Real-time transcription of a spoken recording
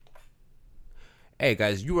Hey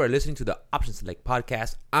guys, you are listening to the Option Select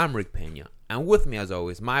podcast. I'm Rick Pena, and with me, as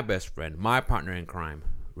always, my best friend, my partner in crime,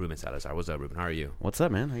 Ruben Salazar. What's up, Ruben? How are you? What's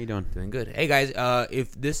up, man? How you doing? Doing good. Hey guys,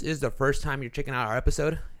 if this is the first time you're checking out our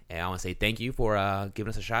episode, I want to say thank you for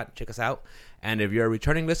giving us a shot. Check us out. And if you're a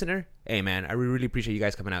returning listener, hey man, I really appreciate you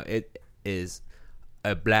guys coming out. It is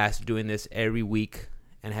a blast doing this every week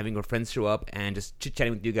and having our friends show up and just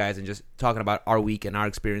chit-chatting with you guys and just talking about our week and our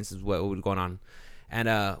experiences, what was going on. And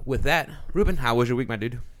with that, Ruben, how was your week, my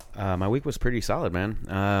dude? My week was pretty solid,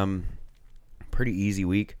 man. Pretty easy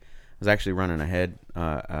week. I was actually running ahead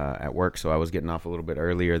at work, so I was getting off a little bit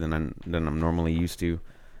earlier than I'm normally used to.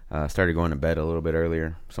 Started going to bed a little bit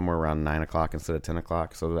earlier, somewhere around 9 o'clock instead of 10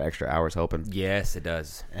 o'clock, so the extra hour's helping. Yes, it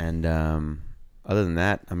does. And other than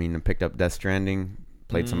that, I mean, I picked up Death Stranding,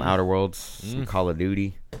 played some Outer Worlds, some Call of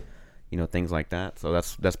Duty, things like that. So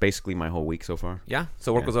that's basically my whole week so far. Yeah,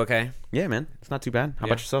 so work was okay? Yeah, man, it's not too bad. How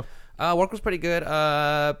about yourself? Work was pretty good.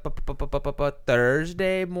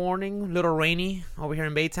 Thursday morning, a little rainy over here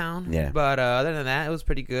in Baytown. Yeah. But other than that, it was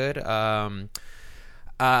pretty good. I've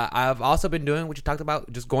also been doing what you talked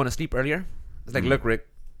about, just going to sleep earlier. It's like, look, Rick,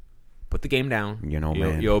 put the game down.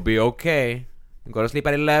 Man. You'll be okay. Go to sleep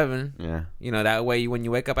at 11. Yeah. That way when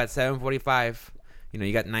you wake up at 7:45,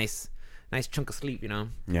 you got nice chunk of sleep,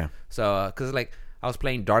 Yeah. So, because I was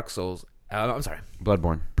playing Dark Souls. I'm sorry.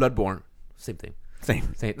 Bloodborne. Same thing.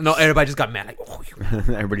 Same. No, everybody just got mad. Like, oh,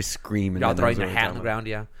 everybody's screaming. y'all throwing your hat on the ground,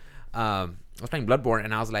 yeah. I was playing Bloodborne,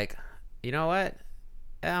 and I was like, you know what?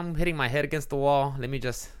 I'm hitting my head against the wall. Let me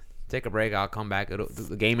just take a break. I'll come back.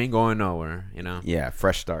 The game ain't going nowhere, Yeah,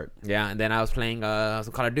 fresh start. Yeah, and then I was playing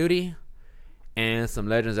some Call of Duty and some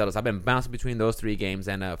Legend of Zelda. So I've been bouncing between those three games,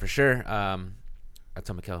 and for sure, I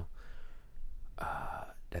told Mikkel,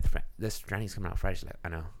 Death Stranding's coming out Friday. She's like, I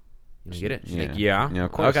know. You get it? She's like, yeah. Yeah,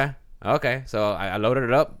 of course. Okay. So I loaded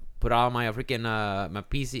it up, put all my freaking my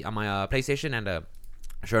PC on my PlayStation, and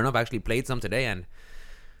sure enough, I actually played some today, and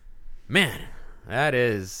man, that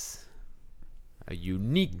is a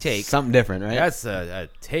unique take. Something different, right? That's a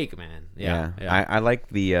take, man. Yeah. I like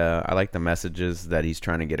the messages that he's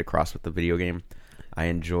trying to get across with the video game. I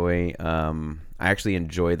actually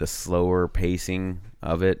enjoy the slower pacing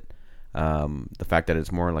of it. The fact that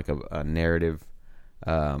it's more like a narrative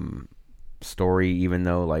story, even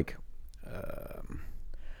though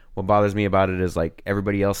what bothers me about it is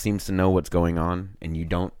everybody else seems to know what's going on and you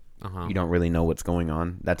don't really know what's going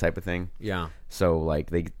on, that type of thing. Yeah. So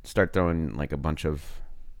they start throwing a bunch of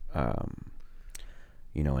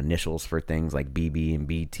initials for things like BB and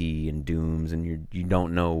BT and Dooms, and you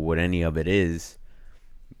don't know what any of it is,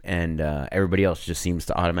 and everybody else just seems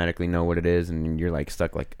to automatically know what it is, and you're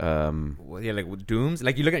stuck with Dooms.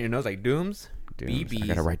 You look at your nose Dooms. BBs. I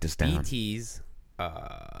gotta write this down. BTs.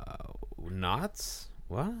 Knots.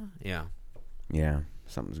 What? Yeah. Yeah.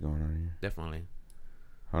 Something's going on here. Definitely.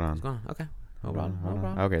 Hold on. What's going on? Okay. Hold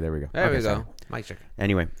on. Okay, there we go. There we go. Sorry. Mic check.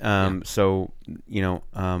 Anyway, so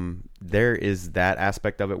there is that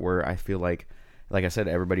aspect of it where I feel like I said,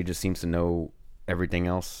 everybody just seems to know everything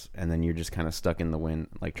else, and then you're just kind of stuck in the wind,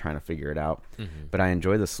 trying to figure it out. Mm-hmm. But I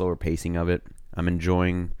enjoy the slower pacing of it. I'm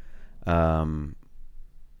enjoying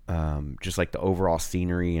just the overall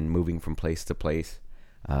scenery and moving from place to place.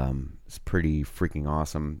 It's pretty freaking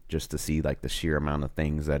awesome just to see the sheer amount of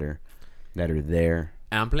things that are there.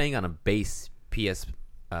 And I'm playing on a base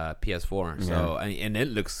PS4, so and it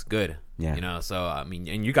looks good. Yeah. So I mean,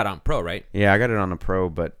 and you got it on Pro, right? Yeah, I got it on a Pro,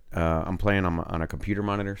 but I'm playing on a computer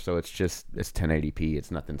monitor, so it's 1080p.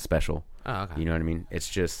 It's nothing special. Oh, okay. You know what I mean? It's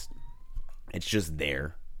just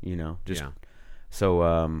there. So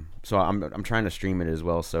I'm trying to stream it as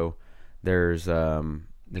well. So there's a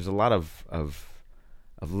lot of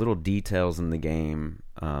little details in the game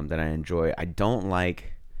that I enjoy. I don't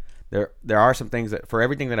like. There are some things that, for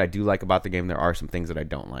everything that I do like about the game, there are some things that I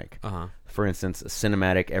don't like. Uh-huh. For instance, a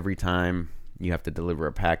cinematic every time you have to deliver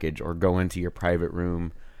a package or go into your private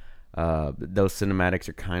room. Those cinematics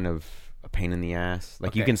are kind of a pain in the ass.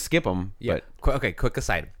 You can skip them. Yeah. But okay. Quick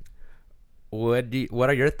aside. What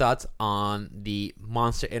are your thoughts on the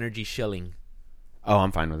Monster Energy shilling? Oh,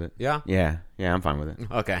 I'm fine with it. Yeah? Yeah, I'm fine with it.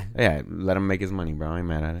 Okay. Yeah, let him make his money, bro. I ain't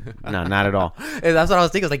mad at it. No, not at all. That's what I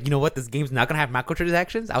was thinking. I was you know what? This game's not going to have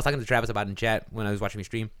microtransactions. I was talking to Travis about it in chat when I was watching me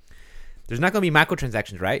stream. There's not going to be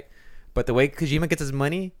microtransactions, right? But the way Kojima gets his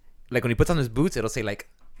money, when he puts on his boots, it'll say,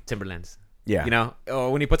 Timberlands. Yeah.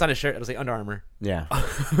 Or when he puts on his shirt, it'll say Under Armour. Yeah.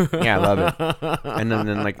 Yeah, I love it. And then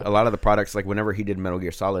a lot of the products, whenever he did Metal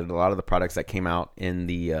Gear Solid, a lot of the products that came out in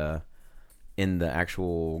the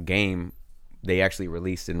actual game, they actually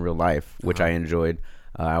released in real life, which I enjoyed.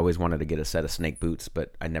 I always wanted to get a set of Snake boots,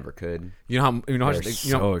 but I never could. They're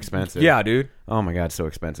so expensive. Yeah, dude. Oh my god, so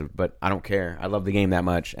expensive. But I don't care. I love the game that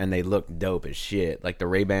much, and they look dope as shit. Like the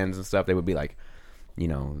Ray-Bans and stuff, they would be like,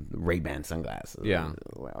 Ray-Ban sunglasses. Yeah.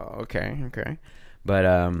 Well, okay. But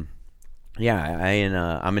I'm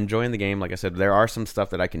enjoying the game. Like I said, there are some stuff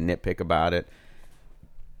that I can nitpick about it.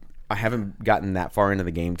 I haven't gotten that far into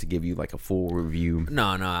the game to give you like a full review.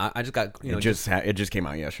 No, I just got it just came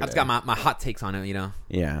out yesterday. I just got my hot takes on it,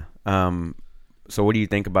 Yeah. So what do you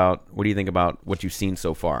think about what you've seen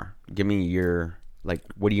so far? Give me your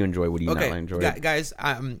what do you enjoy? What do you not enjoy? Guys,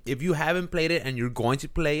 if you haven't played it and you're going to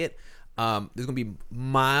play it, there's gonna be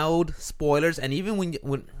mild spoilers, and even when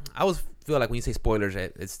I always feel like when you say spoilers,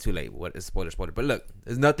 it's too late. What is spoiler? But look,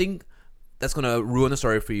 there's nothing that's gonna ruin the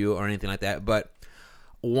story for you or anything like that. But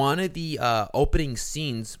one of the opening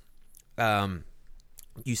scenes,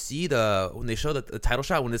 you see when they show the title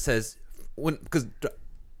shot when it says because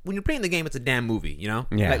when you're playing the game, it's a damn movie, Yeah.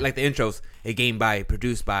 Like the intros, a game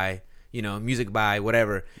produced by, music by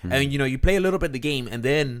whatever, and you play a little bit of the game, and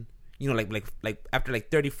then like after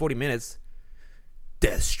like 30-40 minutes,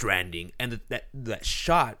 Death Stranding, and that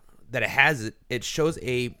shot that it has, it shows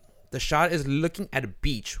the shot is looking at a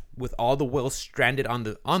beach with all the whales stranded on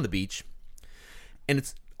the beach. And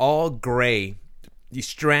it's all gray, these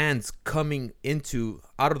strands coming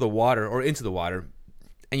out of the water or into the water,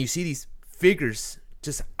 and you see these figures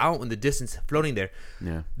just out in the distance floating there.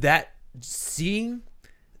 Yeah. That seeing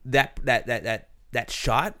that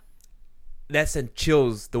shot, that sent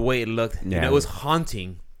chills the way it looked. Yeah. It was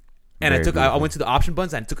haunting. And I went to the option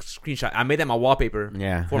buttons and took a screenshot. I made that my wallpaper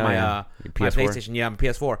for my PlayStation. Yeah, my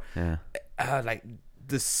PS4. Yeah. Like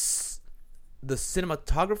the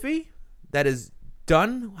cinematography that is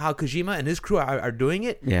done, how Kojima and his crew are doing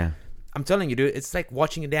it. Yeah. I'm telling you, dude, it's like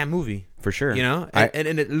watching a damn movie. For sure.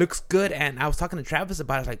 And it looks good. And I was talking to Travis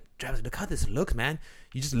about it. I was like, Travis, look how this looks, man.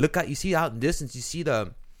 You just look out, you see out in the distance, you see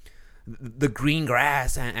the green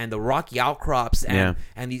grass and the rocky outcrops and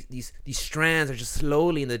these strands are just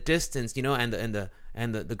slowly in the distance, and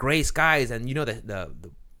the gray skies, and the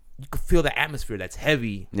you can feel the atmosphere that's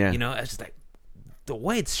heavy. Yeah. It's just like the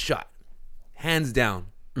way it's shot, hands down.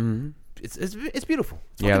 Mm-hmm. It's beautiful.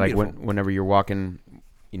 It's like beautiful. Whenever you're walking,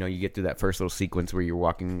 you get through that first little sequence where you're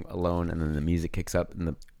walking alone, and then the music kicks up and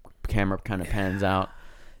the camera kind of pans out,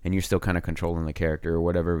 and you're still kind of controlling the character or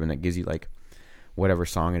whatever, and it gives you like whatever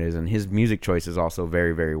song it is. And his music choice is also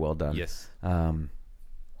very, very well done. Yes.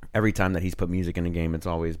 Every time that he's put music in a game, it's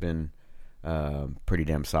always been pretty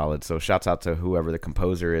damn solid. So shouts out to whoever the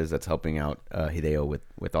composer is that's helping out Hideo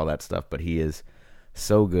with all that stuff. But he is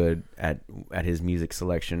so good at his music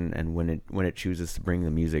selection, and when it chooses to bring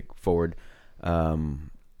the music forward. And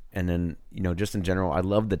then just in general, I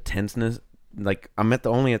love the tenseness. Like I'm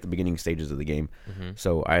only at the beginning stages of the game,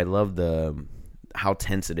 so I love how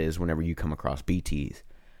tense it is whenever you come across BTs.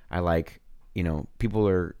 I like,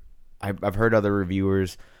 I've heard other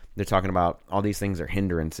reviewers, they're talking about all these things are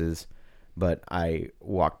hindrances, but I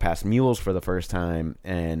walked past mules for the first time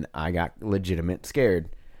and I got legitimate scared.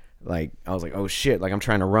 Like, I was like, oh shit, like I'm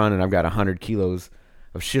trying to run and I've got 100 kilos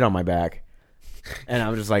of shit on my back. And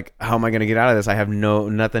I'm just like, how am I going to get out of this? I have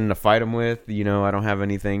nothing to fight them with. I don't have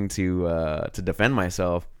anything to defend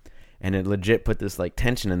myself. And it legit put this like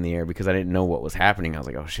tension in the air because I didn't know what was happening. I was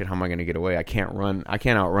like, oh shit, how am I going to get away? I can't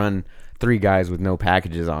outrun 3 guys with no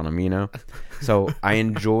packages on them, So I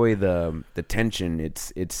enjoy the tension.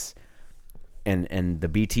 It's and the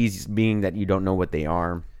BTs being that you don't know what they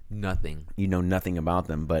are. Nothing. You know nothing about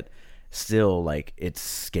them, but still, like, it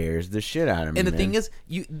scares the shit out of me. And the thing is,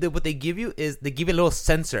 what they give you is they give you a little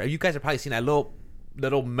sensor. You guys have probably seen that little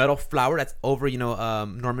metal flower that's over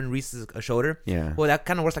Norman Reedus' shoulder. Yeah. Well, that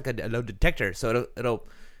kind of works like a little detector, so it'll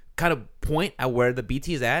kind of point at where the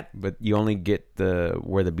BT is at. But you only get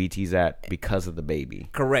where the BT's at because of the baby.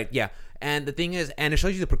 Correct. Yeah. And the thing is, and it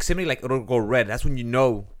shows you the proximity, like it'll go red. That's when you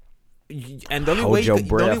know. And the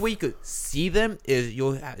only way you could see them is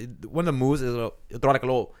one of the moves is you'll throw like a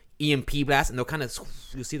little EMP blast, and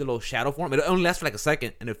you'll see the little shadow form. It only lasts for like a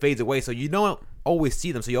second, and it fades away. So you don't always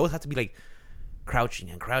see them. So you always have to be like crouching.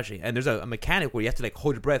 And there's a mechanic where you have to like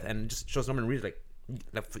hold your breath, and it just shows Norman Reedus like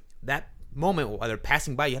that moment while they're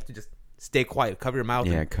passing by, you have to just stay quiet, cover your mouth.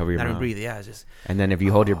 Yeah, cover your mouth. And breathe. Yeah, it's just. And then if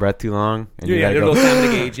you hold your breath too long, and there's a little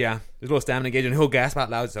stamina gauge. Yeah, there's a little stamina gauge, and he'll gasp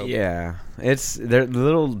out loud. So yeah, the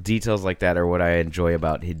little details like that are what I enjoy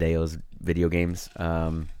about Hideo's video games.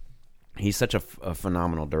 He's such a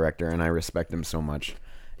phenomenal director, and I respect him so much.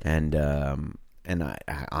 And I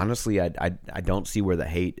honestly, I don't see where the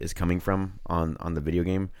hate is coming from on the video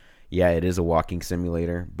game. Yeah, it is a walking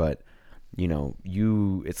simulator, but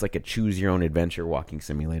it's like a choose your own adventure walking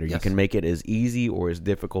simulator. Yes. You can make it as easy or as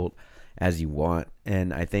difficult as you want.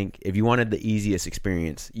 And I think if you wanted the easiest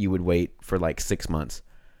experience, you would wait for like 6 months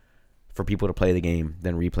for people to play the game,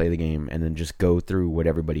 then replay the game, and then just go through what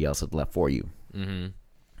everybody else had left for you.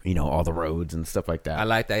 Mm-hmm. All the roads and stuff like that. I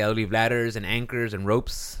like that. I'll leave ladders and anchors and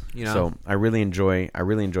ropes. So I really enjoy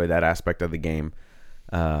that aspect of the game.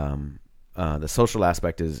 The social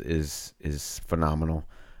aspect is phenomenal.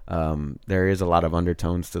 There is a lot of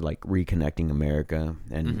undertones to like reconnecting America,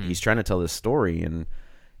 and he's trying to tell this story, and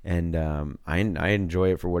I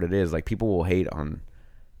enjoy it for what it is. Like, people will hate on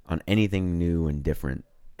anything new and different,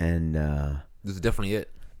 and this is definitely it.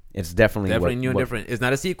 It's definitely new and different. It's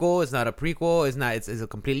not a sequel. It's not a prequel. It's a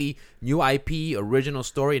completely new IP, original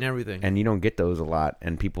story, and everything. And you don't get those a lot,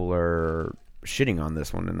 and people are shitting on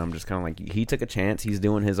this one, and I'm just kind of like, he took a chance. He's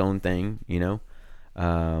doing his own thing,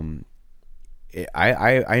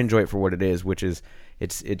 I enjoy it for what it is, which is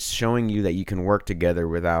it's showing you that you can work together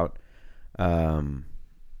without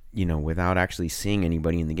without actually seeing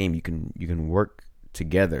anybody in the game. You can work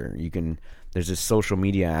together. There's this social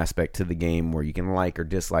media aspect to the game where you can like or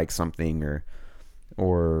dislike something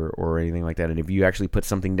or anything like that. And if you actually put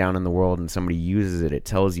something down in the world and somebody uses it, it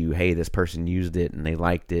tells you, hey, this person used it and they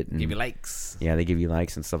liked it. And give you likes. Yeah, they give you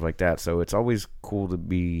likes and stuff like that. So it's always cool to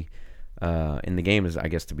be in the game, is I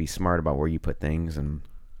guess to be smart about where you put things and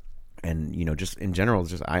just in general,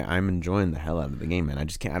 I'm enjoying the hell out of the game, man. I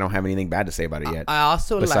don't have anything bad to say about it yet. I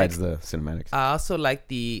also besides the cinematics. I also like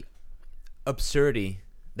the absurdity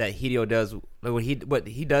that Hideo does. Like what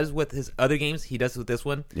he does with his other games, he does with this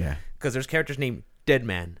one. Yeah. Because there's characters named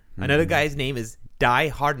Deadman. Another guy's name is Die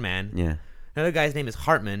Hardman. Yeah. Another guy's name is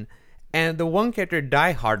Hartman. And the one character,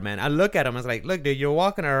 Die Hardman, I look at him, I was like, look, dude, you're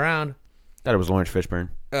walking around. Thought it was Lawrence Fishburne.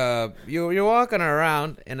 You're walking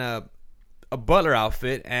around in a butler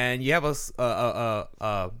outfit, and you have a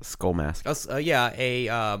skull mask.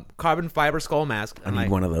 A carbon fiber skull mask. I need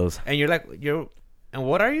one of those. And and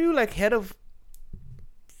what are you, like, head of?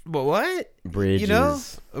 What?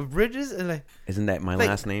 Bridges. Bridges, and like. Isn't that my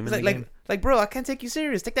last name in the game? Like, bro, I can't take you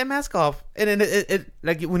serious. Take that mask off. And then it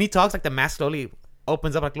like when he talks, like the mask slowly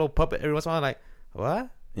opens up like a little puppet every once in a while. Like, what?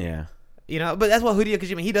 Yeah. But that's what Hideo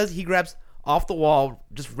Kojima he does. He grabs off the wall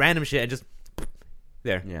just random shit and just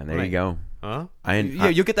there. Yeah, there you go. Huh?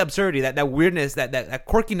 You get the absurdity, that weirdness, that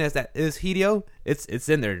quirkiness that is Hideo. It's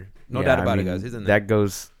in there, no doubt about it, guys. It's in there. That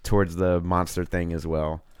goes towards the monster thing as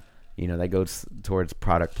well. That goes towards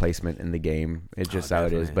product placement in the game. It's just how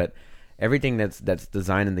it is. But everything that's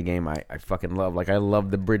designed in the game, I fucking love. Like, I love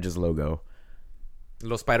the Bridges logo.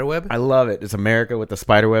 Little spider web. I love it. It's America with the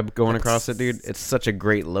spider web going across it, dude. It's such a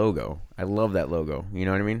great logo. I love that logo. You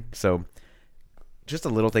know what I mean? So, just the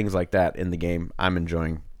little things like that in the game, I'm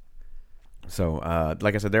enjoying. So,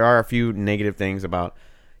 like I said, there are a few negative things about,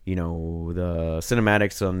 the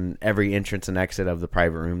cinematics on every entrance and exit of the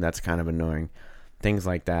private room. That's kind of annoying. Things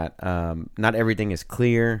like that. Not everything is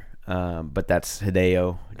clear, but that's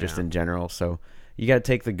Hideo just in general. So, you got to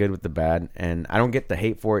take the good with the bad, and I don't get the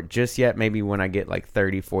hate for it just yet. Maybe when I get like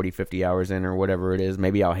 30, 40, 50 hours in or whatever it is,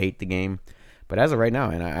 maybe I'll hate the game. But as of right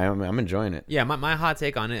now, and I'm enjoying it. Yeah, my hot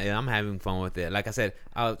take on it, I'm having fun with it. Like I said,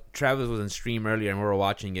 Travis was in stream earlier, and we were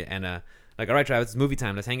watching it, and like, all right, Travis, it's movie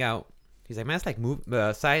time. Let's hang out. He's like, man, it's like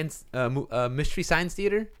science, mystery science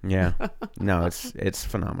theater. Yeah, no, it's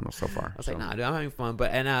phenomenal so far. I was like, nah, dude, I'm having fun.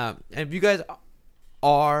 But and if you guys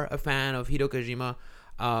are a fan of Hideo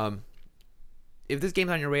Kojima, if this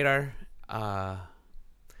game's on your radar,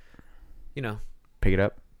 pick it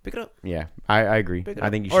up. Pick it up. Yeah, I agree. I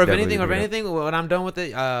think you should. Or if anything, when I'm done with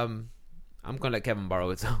it, I'm gonna let Kevin borrow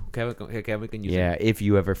it. So Kevin can use it. Yeah, if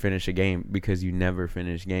you ever finish a game, because you never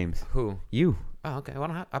finish games. Who? You. Oh, okay.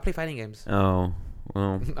 Well, I play fighting games. Oh,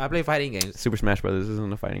 well. I play fighting games. Super Smash Brothers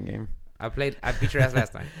isn't a fighting game. I beat your ass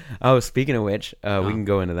last time. Oh, speaking of which, we can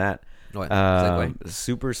go into that. What?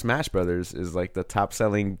 Super Smash Brothers is like the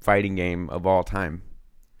top-selling fighting game of all time.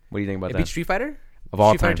 What do you think about that? Beat Street Fighter? Of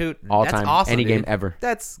all Street time. Fighter 2? All That's time. awesome, Any dude. game ever.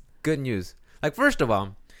 That's good news. Like, first of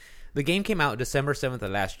all, the game came out December 7th of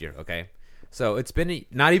last year, okay? So it's been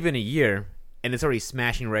not even a year, and it's already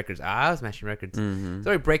smashing records. Smashing records. Mm-hmm. It's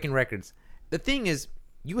already breaking records. The thing is,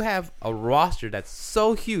 you have a roster that's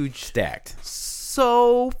so huge. Stacked.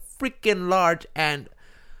 So freaking large. And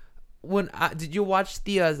did you watch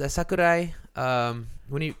the Sakurai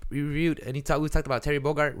when he reviewed, and we talked about Terry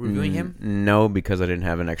Bogard reviewing him? No, because I didn't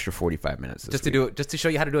have an extra 45 minutes just to show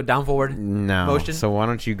you how to do a down forward motion. So why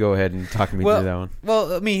don't you go ahead and talk me through that one?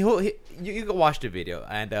 Well, I mean, you can watch the video,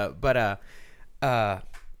 and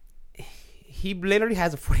he literally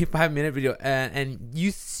has a 45-minute video, and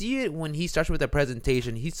you see it when he starts with the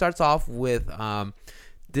presentation. He starts off with,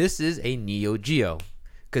 this is a Neo Geo,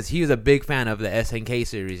 because he was a big fan of the SNK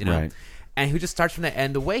series, you know, Right. and he just starts from that.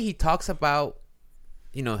 And the way he talks about,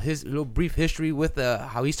 you know, his little brief history with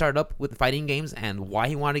how he started up with fighting games and why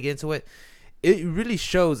he wanted to get into it, it really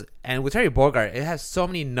shows. And with Terry Bogard, it has so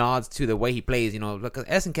many nods to the way he plays. You know, because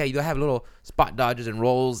SNK, you have little spot dodges and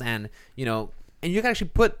rolls, and you know, and you can actually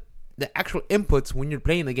put the actual inputs when you're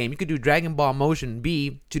playing the game. You could do Dragon Ball Motion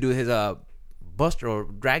B to do his Buster or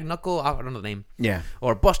Drag Knuckle, I don't know the name. Yeah.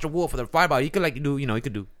 Or Buster Wolf for the Fireball. You could like do, you know, you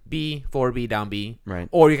could do B, forward B, down B. Right.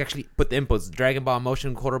 Or you can actually put the inputs, Dragon Ball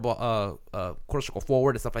Motion, quarter circle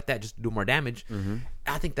forward and stuff like that, just to do more damage. Mm-hmm.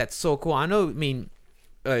 I think that's so cool. I know, I mean,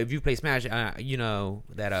 if you play Smash, you know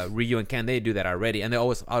that Ryu and Ken, they do that already, and they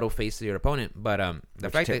always auto face your opponent. But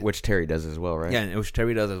which Terry does as well, right? Yeah, and which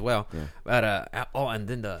Terry does as well. Yeah. But and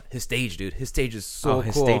then his stage, dude. His stage is so cool.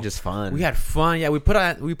 His stage is fun. We had fun. Yeah, we put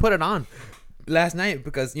it on last night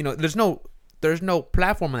because, you know, there's no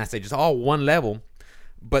platform on that stage. It's all one level,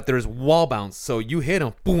 but there's wall bounce. So you hit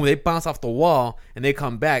them, boom, they bounce off the wall and they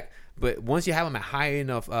come back. But once you have them at high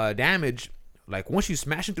enough damage, like once you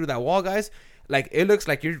smash them through that wall, guys, like it looks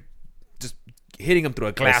like you're just hitting them through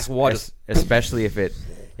a glass wall. Especially if it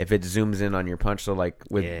zooms in on your punch. So like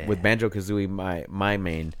with Banjo-Kazooie, my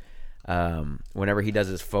main, whenever he does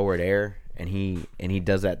his forward air and he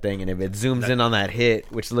does that thing, and if it zooms in on that hit,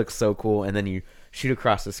 which looks so cool, and then you shoot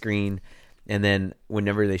across the screen, and then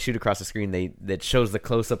whenever they shoot across the screen, that shows the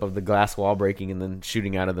close up of the glass wall breaking and then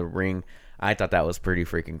shooting out of the ring. I thought that was pretty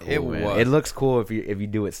freaking cool. It looks cool if you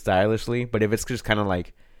do it stylishly, but if it's just kind of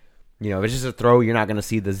like, you know, if it's just a throw, you're not gonna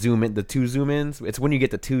see the two zoom ins. It's when you get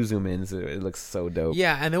the two zoom ins, it looks so dope.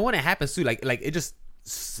 Yeah, and then when it happens too, like it just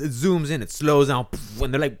it zooms in, it slows down, when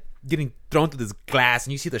they're like getting thrown through this glass,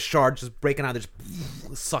 and you see the shard just breaking out, they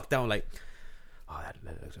just sucked down. Like, oh, that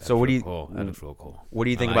looks cool. That looks real cool. What do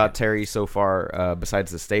you think about Terry so far?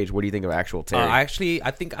 Besides the stage, what do you think of actual Terry? Actually, I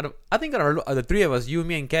think out of the three of us, you,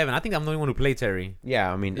 me, and Kevin, I think I'm the only one who played Terry.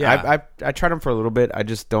 Yeah, I mean, I tried him for a little bit. I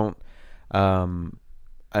just don't.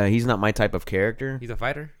 He's not my type of character. He's a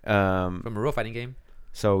fighter from a real fighting game.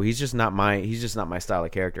 So he's just not my style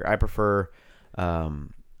of character. I prefer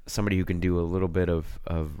somebody who can do a little bit of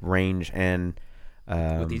range and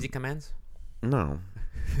with easy commands. No,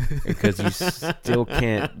 because you still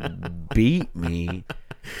can't beat me.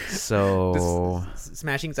 So just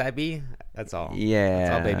smashing side B. That's all. Yeah,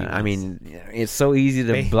 that's all baby wants. I mean, it's so easy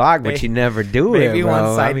to block, but you never do it,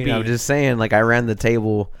 bro. I mean, I'm just saying. Like, I ran the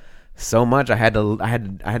table so much, I had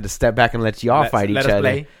to step back and let y'all fight each other.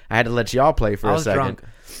 Play. I had to let y'all play for a second. Drunk.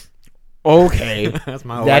 Okay, that's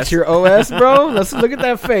my OS. That's your OS, bro. Let's look at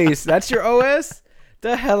that face. That's your OS.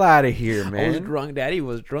 The hell out of here, man. I was drunk. Daddy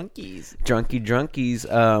was drunkies.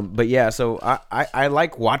 Drunkies. But yeah, so I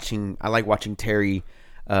like watching Terry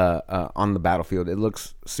on the battlefield. It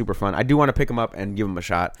looks super fun. I do want to pick him up and give him a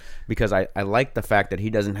shot because I like the fact that he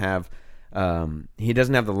doesn't have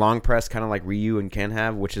the long press, kind of like Ryu and Ken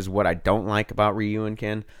have, which is what I don't like about Ryu and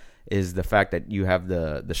Ken, is the fact that you have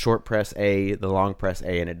the short press A, the long press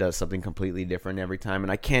A, and it does something completely different every time.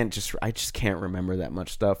 And I just can't remember that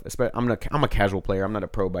much stuff. I'm a casual player. I'm not a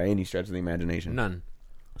pro by any stretch of the imagination. None.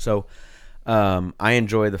 So I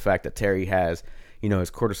enjoy the fact that Terry has, you know, his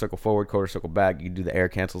quarter circle forward, quarter circle back. You can do the air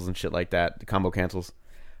cancels and shit like that, the combo cancels.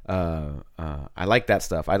 I like that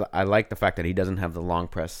stuff. I like the fact that he doesn't have the long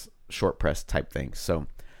press, short press type things. So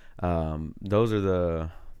those are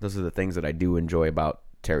the things that I do enjoy about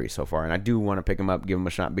Terry so far, and I do want to pick him up, give him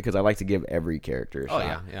a shot, because I like to give every character a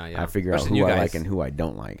shot. Yeah. I figure out who I like and who I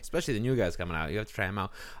don't like. Especially the new guys coming out. You have to try them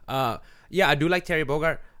out. I do like Terry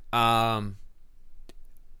Bogard. I'm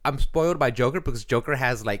spoiled by Joker because Joker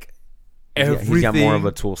has like everything. He's got more of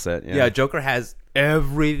a tool set. Yeah, Joker has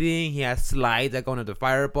everything. He has slides that go into the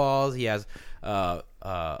fireballs. He has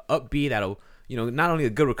up B that'll, you know, not only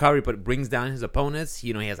a good recovery, but brings down his opponents.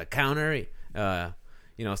 You know, he has a counter, you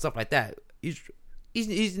know, stuff like that.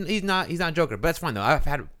 He's not Joker, but that's fine though.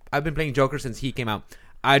 I've been playing Joker since he came out.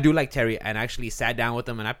 I do like Terry, and I actually sat down with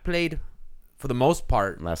him and I played for the most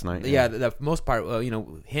part last night. Yeah, the most part, you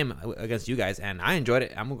know, him against you guys, and I enjoyed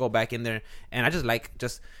it. I'm gonna go back in there, and I just like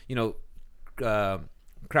you know,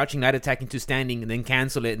 crouching night attacking to standing and then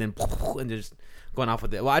cancel it and then just going off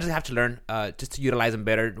with it. Well, I just have to learn just to utilize him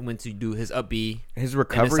better when to do his up B, his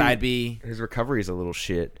recovery, and his side B. His recovery is a little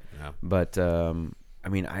shit. Yeah. But I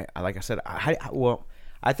mean, I like I said,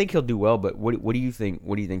 I think he'll do well. But what do you think?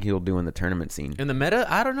 What do you think he'll do in the tournament scene? In the meta,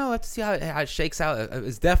 I don't know. Let's see how it shakes out.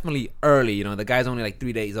 It's definitely early. You know, the guy's only like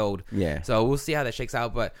 3 days old. Yeah. So we'll see how that shakes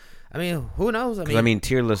out. But I mean, who knows? I mean,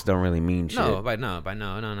 tier lists don't really mean shit. No, they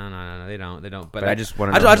don't. But I just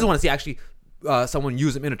want to. I just to want to see actually someone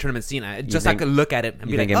use them in a tournament scene. Just so I could look at it and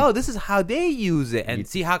be like, oh, this is how they use it, and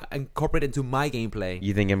see how I incorporate it into my gameplay.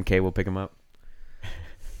 You think MK will pick him up?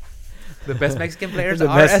 The best Mexican players the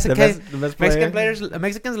are best, SNK. The best Mexican players,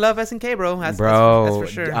 Mexicans love SNK, bro. That's for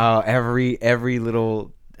sure. Every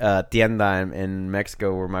little tienda in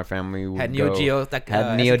Mexico where my family would had Neo Geo,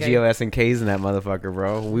 had Neo Geo SNKs in that motherfucker,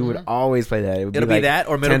 bro. We would always play that. It'll be that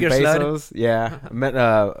or Metal Gear Solid. Yeah.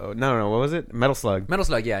 No. What was it? Metal Slug. Metal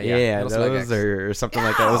Slug. Yeah. Metal those Slug or something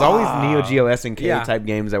like that. It was always Neo Geo SNK type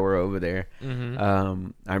games that were over there.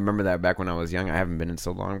 I remember that back when I was young. I haven't been in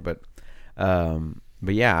so long, but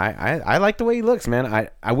yeah, I like the way he looks, man.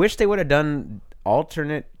 I wish they would have done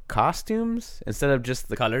alternate costumes instead of just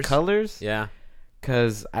the colors. Yeah.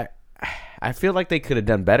 Because I feel like they could have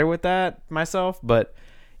done better with that myself, but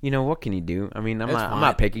you know, what can you do? I mean, I'm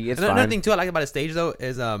not picky. It's fine. Another thing too I like about a stage though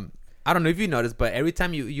is I don't know if you noticed, but every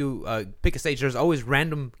time you pick a stage, there's always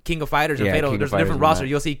random King of Fighters and Fatal. There's a different roster.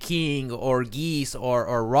 You'll see King or Geese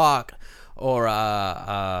or Rock or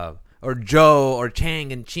Joe or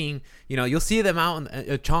Chang and Ching. You know, you'll see them out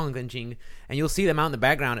in Chong and Ching, and you'll see them out in the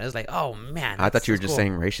background. It's like, oh man, I thought you were just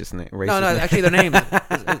saying racist name. No, actually their names.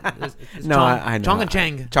 It's no, Chong, I know. Chong and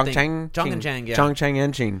Chang. Chong and Chang. Yeah. Chong Chang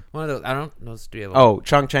and Ching. One of those. I don't know. Those three of them. Oh,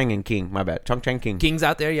 Chong Chang and King. My bad. Chong Chang King. King's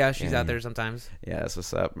out there. Yeah, she's out there sometimes. Yeah, that's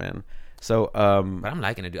what's up, man. So, but I'm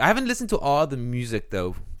liking it. I haven't listened to all the music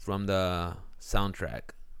though from the soundtrack.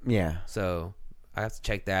 Yeah. So I have to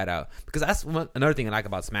check that out because that's another thing I like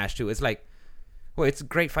about Smash 2. It's like, well, it's a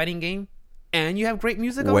great fighting game, and you have great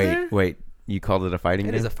music over there. Wait. You called it a fighting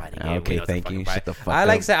game? It is a fighting game. Okay, thank you. Shut the fuck I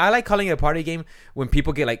up. I like calling it a party game when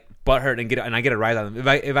people get like butthurt and I get a rise out of them.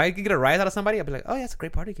 If I can get a rise out of somebody, I'll be like, oh yeah, it's a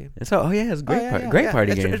great party game. It's a great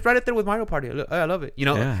party game. It's right up there with Mario Party. I love it. You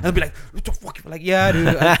know, and I'll be like, what the fuck? Like, yeah,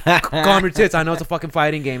 dude. Calm your tits. I know it's a fucking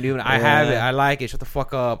fighting game, dude. I have it. I like it. Shut the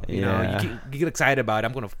fuck up. You know, you get excited about it.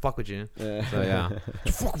 I'm gonna fuck with you. So yeah,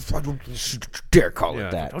 dare call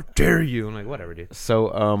it that. How dare you? I'm like, whatever, dude.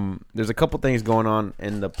 So there's a couple things going on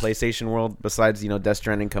in the PlayStation world besides Death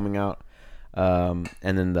Stranding coming out, and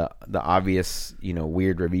then the obvious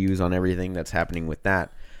weird reviews on everything that's happening with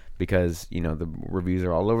that, because the reviews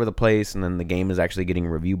are all over the place, and then the game is actually getting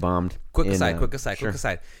review bombed. Quick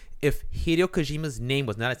aside. If Hideo Kojima's name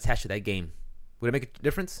was not attached to that game, would it make a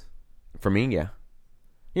difference? For me, yeah.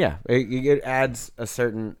 It adds a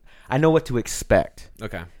certain. I know what to expect.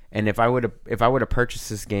 Okay. And if I would have purchased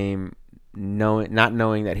this game, not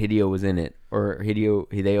knowing that Hideo was in it or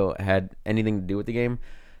Hideo had anything to do with the game,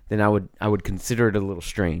 then I would consider it a little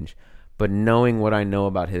strange. But knowing what I know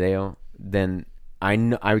about Hideo, then I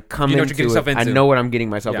know I come into it. I know what I'm getting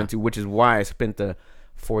myself into, which is why I spent the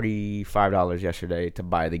 $45 yesterday to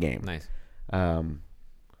buy the game. Nice.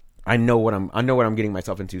 I know what I'm getting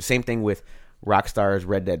myself into. Same thing with Rockstar's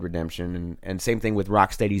Red Dead Redemption, and same thing with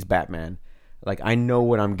Rocksteady's Batman. Like, I know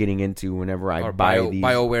what I'm getting into whenever I buy these.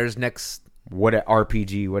 BioWare's next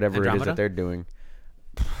RPG, whatever Andromeda? It is that they're doing.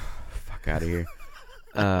 Fuck out of here.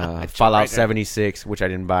 Fallout 76, which I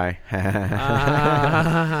didn't buy.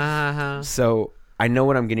 So I know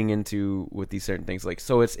what I'm getting into with these certain things. Like,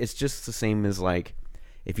 so it's just the same as like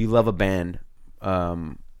if you love a band,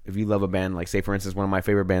 like say for instance, one of my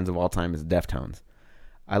favorite bands of all time is Deftones.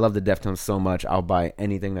 I love the Deftones so much, I'll buy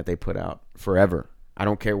anything that they put out forever. I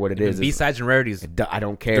don't care what it is. B-sides and rarities. I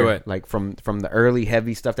don't care. Do it. Like from the early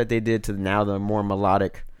heavy stuff that they did to now the more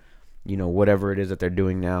melodic, whatever it is that they're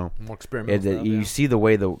doing now. More experimental. You see the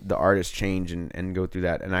way the artists change and go through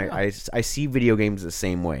that. And I see video games the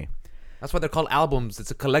same way. That's why they're called albums. It's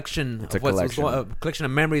a collection. A collection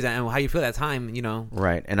of memories and how you feel that time,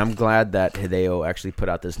 Right. And I'm glad that Hideo actually put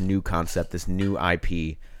out this new concept, this new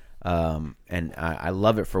IP. And I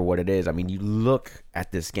love it for what it is. I mean, you look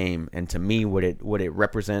at this game, and to me, what it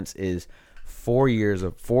represents is 4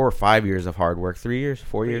 or 5 years of hard work. 3 years,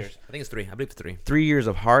 4 years. I think it's 3. I believe it's 3. 3 years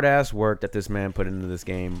of hard ass work that this man put into this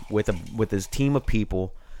game with his team of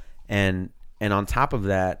people, and on top of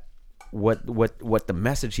that, what the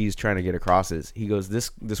message he's trying to get across is, he goes,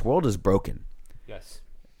 this world is broken. Yes.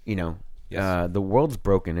 Yes. The world's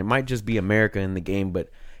broken. It might just be America in the game, but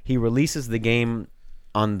he releases the game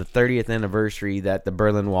on the 30th anniversary that the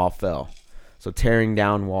Berlin Wall fell. So tearing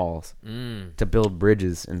down walls to build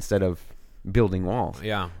bridges instead of building walls.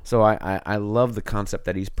 Yeah. So I love the concept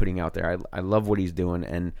that he's putting out there. I love what he's doing,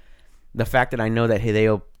 and the fact that I know that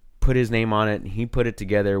Hideo put his name on it and he put it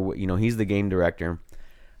together. He's the game director.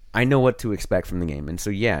 I know what to expect from the game, and so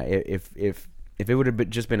yeah, if it would have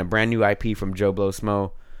just been a brand new IP from Joe Blow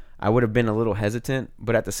Smo, I would have been a little hesitant,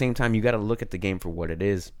 but at the same time, you got to look at the game for what it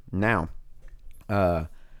is. Now, the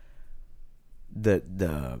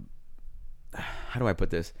how do I put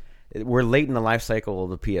this? We're late in the life cycle of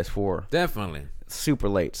the PS4. Definitely. Super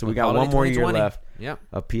late. So we got one more year left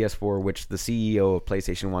of PS4, which the CEO of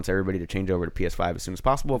PlayStation wants everybody to change over to PS5 as soon as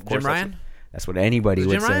possible. Of course, Jim Ryan? That's what anybody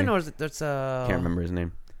would say. Jim Ryan, or is it that's Can't remember his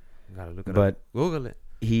name. Gotta look it But up. Google it.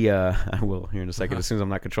 He I will here in a second. As soon as I'm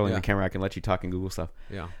not controlling the camera, I can let you talk and Google stuff.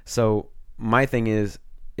 Yeah. So my thing is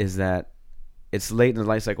that it's late in the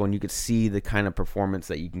life cycle, and you could see the kind of performance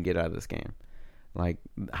that you can get out of this game, like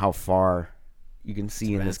how far you can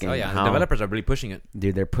see in this game. Oh yeah, how, the developers are really pushing it.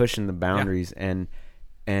 Dude, they're pushing the boundaries, and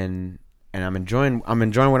I'm enjoying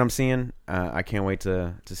what I'm seeing. I can't wait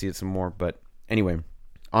to see it some more. But anyway,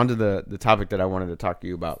 on to the topic that I wanted to talk to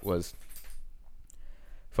you about was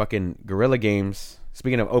fucking Guerrilla Games.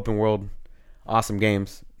 Speaking of open world, awesome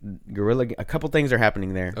games, a couple things are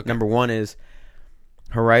happening there. Okay. Number one is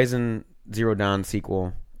Horizon Zero Dawn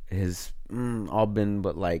sequel has all been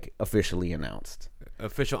but like officially announced.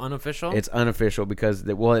 Official, unofficial? It's unofficial because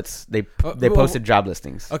they posted job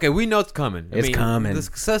listings. Okay, we know it's coming. It's coming. The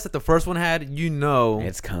success that the first one had,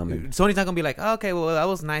 it's coming. Sony's not gonna be like, oh, okay, well that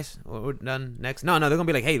was nice. We're done. Next, no, they're gonna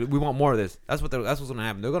be like, hey, we want more of this. That's what's gonna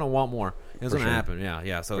happen. They're gonna want more. It's gonna happen.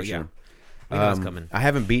 Yeah. So yeah, we know it's coming. I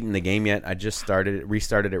haven't beaten the game yet. I just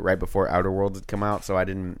restarted it right before Outer Worlds had come out, so I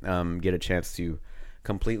didn't get a chance to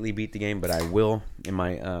completely beat the game, but I will in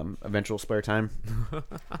my eventual spare time.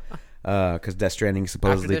 Because Death Stranding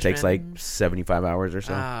supposedly takes like 75 hours or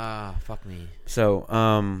so. Ah, fuck me. So,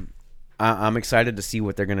 I'm excited to see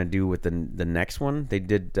what they're gonna do with the next one. They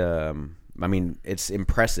did. I mean, it's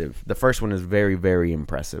impressive. The first one is very, very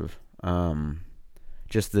impressive.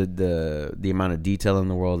 Just the amount of detail in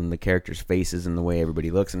the world and the characters' faces and the way everybody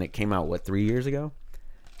looks. And it came out 3 years ago.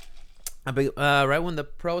 Right when the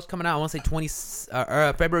Pro was coming out, I want to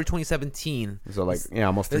say February 2017. So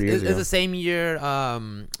almost 3 years ago. It's the same year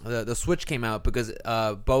the Switch came out, because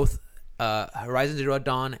both Horizon Zero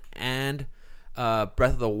Dawn and Breath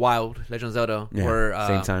of the Wild, Legend of Zelda, were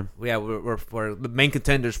same time. Yeah, were the main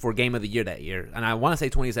contenders for Game of the Year that year, and I want to say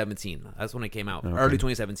 2017. That's when it came out, early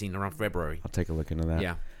 2017, around February. I'll take a look into that.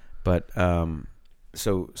 Yeah, but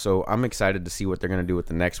So I'm excited to see what they're going to do with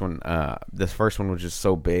the next one. This first one was just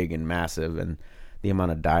so big and massive, and the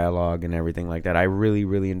amount of dialogue and everything like that. I really,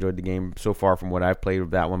 really enjoyed the game so far from what I've played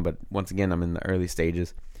with that one, but once again, I'm in the early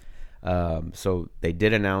stages. So they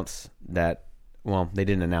did announce that, well, they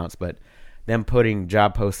didn't announce, but them putting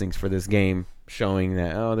job postings for this game showing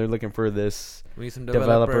that, they're looking for this. We need some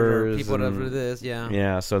developers, people for this,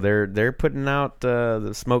 yeah. So they're putting out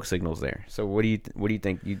the smoke signals there. So what do you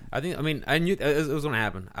think? I knew it was going to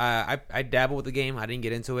happen. I dabbled with the game. I didn't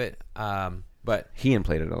get into it. But Ian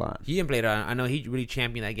played it a lot. I know he really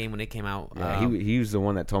championed that game when it came out. Yeah, he was the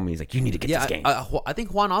one that told me, he's like, you need to get this game. I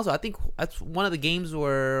think Juan also. I think that's one of the games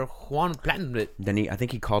where Juan platinumed it. Then I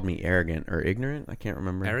think he called me arrogant or ignorant. I can't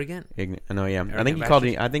remember. Arrogant? Ignorant. No, yeah. Arrogant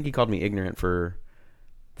I think he called me ignorant for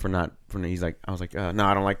not. He's like, I was like, no,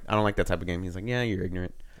 I don't like that type of game. He's like, yeah, you're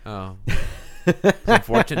ignorant. Oh,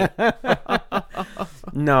 unfortunate.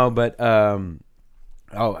 No, but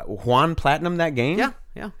Juan Platinum that game?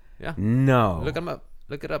 Yeah. No. Look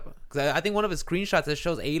it up. Because I think one of his screenshots, it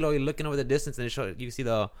shows Aloy looking over the distance, and you see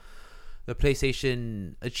the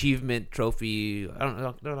PlayStation achievement trophy. I don't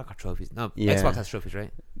know. They're not trophies. No, yeah. Xbox has trophies,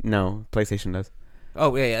 right? No, PlayStation does.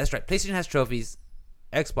 Oh yeah, that's right. PlayStation has trophies.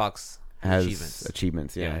 Xbox has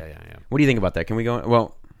achievements. Yeah. Yeah. What do you think about that? Can we go?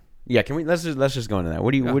 Well, yeah. Can we? Let's just go into that.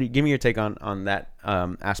 What do you give me your take on that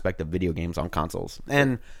aspect of video games on consoles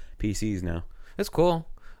and PCs now? It's cool.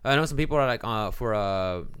 I know some people are like for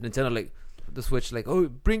Nintendo, like the Switch, like, oh,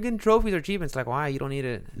 bring in trophies or achievements. Like, why? You don't need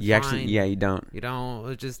it. You actually, you don't. You don't.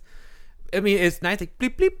 It's just, I mean, it's nice, like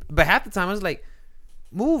bleep bleep. But half the time I was like,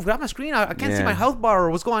 move, grab my screen. I can't see my health bar or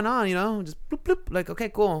what's going on. You know, just bloop bloop. Like, okay,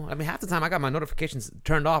 cool. I mean, half the time I got my notifications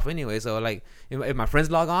turned off anyway. So like, if my friends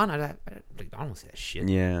log on, I don't see that shit.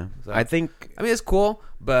 Yeah, so, I mean, it's cool,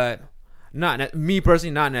 but. Me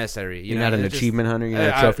personally, not necessary. You're not an achievement hunter. You're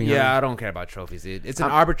not a trophy hunter. Yeah, I don't care about trophies. It's an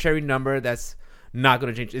arbitrary number that's not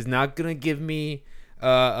going to change. It's not going to give me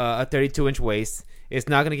a 32-inch waist. It's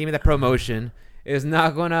not going to give me that promotion. It's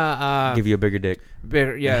not going to give you a bigger dick.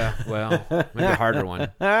 Yeah, well, maybe a harder one.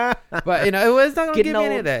 But it's not going to give me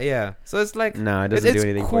any of that. Yeah, so it's like no, it doesn't do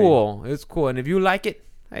anything. It's cool. It's cool, and if you like it,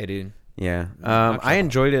 hey, dude. Yeah, I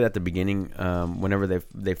enjoyed it at the beginning. Whenever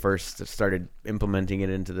they first started implementing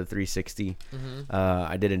it into the 360,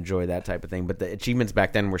 I did enjoy that type of thing. But the achievements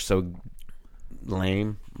back then were so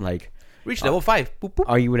lame. Like reach level 5. Boop, boop.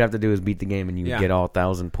 All you would have to do is beat the game, and you would get all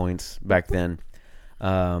 1,000 points back then.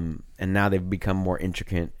 And now they've become more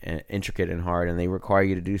intricate and hard, and they require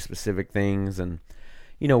you to do specific things and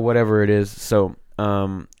whatever it is. So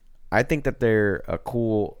I think that they're a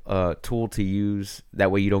cool tool to use.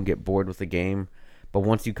 That way you don't get bored with the game. But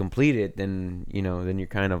once you complete it, then you're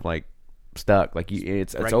kind of like stuck. Like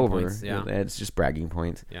it's over. Points, yeah. It's just bragging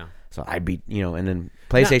points. Yeah. So I beat and then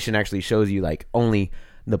PlayStation actually shows you like only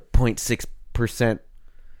the 0.6%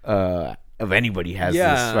 of anybody has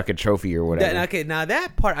this fucking trophy or whatever. Okay, now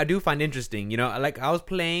that part I do find interesting. Like I was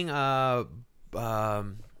playing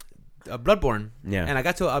Bloodborne, and I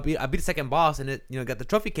got to I beat the second boss, and it got the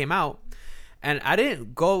trophy came out, and I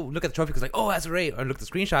didn't go look at the trophy because like, oh, that's rare, or look at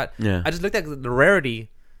the screenshot. Yeah. I just looked at the rarity,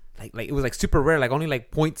 like it was like super rare, like only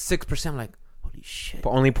like 0.6%. I'm like, holy shit. But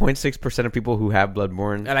only 0.6% of people who have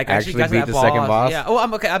Bloodborne like actually got beat the second boss. Yeah. Oh,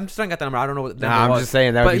 I'm okay. I'm just trying to get that number. I don't know what. I'm was. just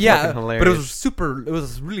saying that would be fucking hilarious. But it was super. It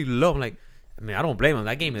was really low. I'm like, I mean, I don't blame him.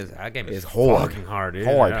 That game is hard. Fucking hard. Dude.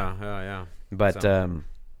 Hard. Yeah. But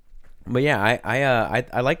yeah,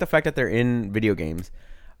 I like the fact that they're in video games.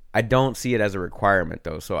 I don't see it as a requirement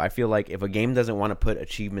though. So I feel like if a game doesn't want to put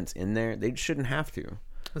achievements in there, they shouldn't have to.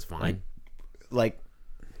 That's fine. Like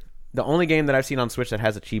the only game that I've seen on Switch that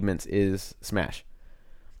has achievements is Smash.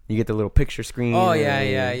 You get the little picture screen. Oh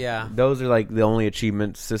yeah. Those are like the only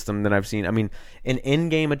achievement system that I've seen. I mean, an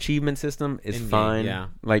in-game achievement system is fine. Yeah.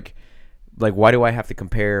 Like, why do I have to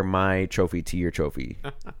compare my trophy to your trophy?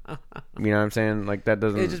 You know what I'm saying? Like, that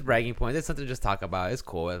doesn't... It's just bragging points. It's something to just talk about. It's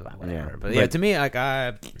cool. It's whatever. Yeah. But yeah, to me, like,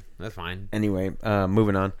 that's fine. Anyway,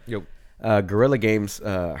 moving on. Yep. Guerrilla Games,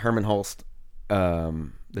 Herman Hulst,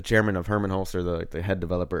 the chairman of Herman Hulst, or the head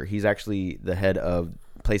developer, he's actually the head of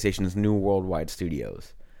PlayStation's new worldwide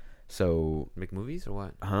studios. So... Make movies or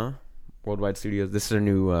what? Huh? Worldwide studios. This is their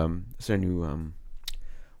new,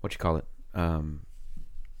 what you call it?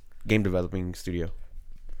 Game developing studio.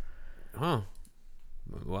 Huh.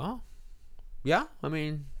 Well, yeah. I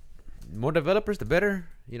mean, more developers, the better.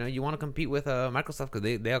 You want to compete with Microsoft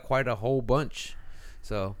because they acquired a whole bunch.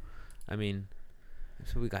 So, I mean,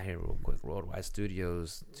 that's what we got here real quick. Worldwide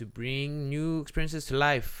Studios to bring new experiences to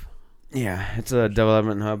life. Yeah, it's a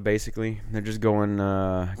development hub, basically. They're just going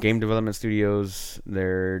game development studios.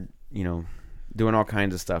 They're, doing all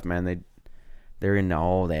kinds of stuff, man. They're into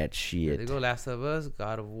all that shit. They go Last of Us,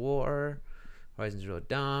 God of War, Horizon Zero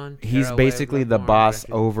Dawn. He's basically the boss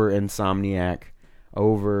over Insomniac,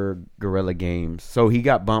 over Guerrilla Games. So he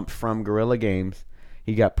got bumped from Guerrilla Games.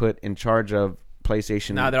 He got put in charge of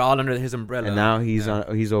PlayStation. Now they're all under his umbrella. And now he's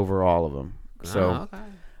over all of them. So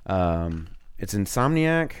it's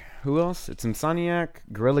Insomniac. Who else? It's Insomniac,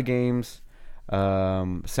 Guerrilla Games,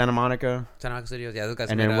 Santa Monica Studios. Yeah, those guys.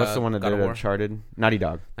 And then what's the one that did Uncharted? Naughty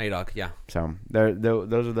Dog. Yeah. So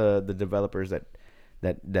those are the developers that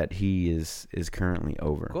he is currently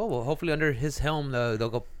over. Cool. Well, hopefully under his helm, they'll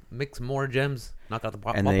go mix more gems, knock out the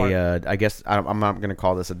ballpark. And they, I guess I'm not gonna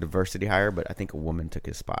call this a diversity hire, but I think a woman took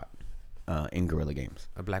his spot in Guerrilla Games.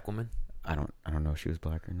 A black woman? I don't know if she was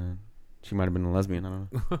black or not. She might have been a lesbian. I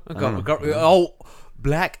don't know.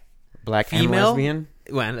 Black female? and lesbian.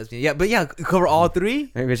 Well, and lesbian. Yeah, but yeah, cover all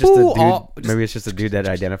three. Maybe it's just a dude. Maybe it's just a dude that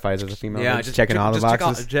identifies as a female. Yeah, just checking all the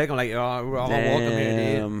boxes. Check. I'm like, we're all welcome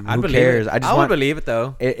here, dude. Who cares? I would believe it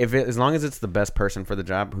though. As long as it's the best person for the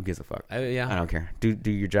job, who gives a fuck? Yeah, I don't care.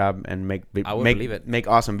 Do your job and make believe it. Make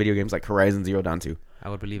awesome video games like Horizon Zero Dawn 2. I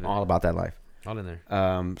would believe it. All about that life. All in there.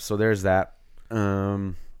 So there's that.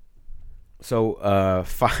 FIFA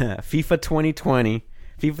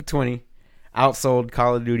 2020 outsold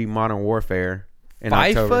Call of Duty Modern Warfare in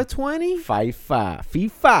October.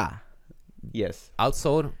 FIFA. Yes.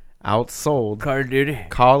 Outsold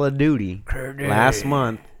Call of Duty last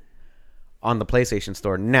month on the PlayStation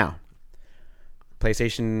Store. Now,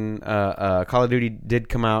 PlayStation Call of Duty did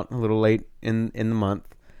come out a little late in the month,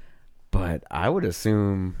 but I would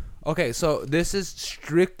assume. Okay, so this is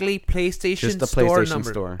strictly PlayStation just the Store PlayStation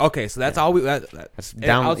number. Store. Okay, so that's all we. That's just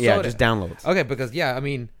downloads. Okay, because I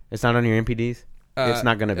mean, it's not on your MPDs. It's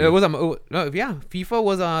not gonna be. It was FIFA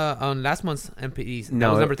was on last month's MPDs.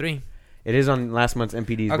 That was number 3. It is on last month's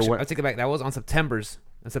MPDs. Actually, I'll take it back. That was on September's.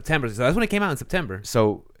 So that's when it came out in September.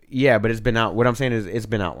 So yeah, but it's been out. What I'm saying is, it's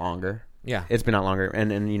been out longer. Yeah, it's been out longer,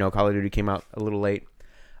 and Call of Duty came out a little late.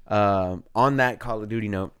 On that Call of Duty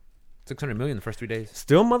note. 600 million the first 3 days.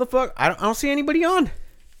 Still, motherfucker, I don't see anybody on.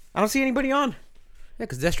 Yeah,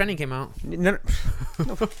 because Death Stranding came out.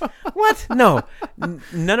 What? No.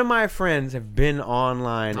 None of my friends have been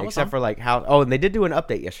online except for like how. Oh, and they did do an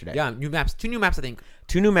update yesterday. Yeah, new maps. 2 new maps, I think.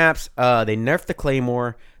 2 new maps. They nerfed the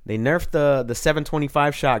Claymore. They nerfed the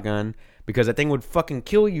 725 shotgun. because that thing would fucking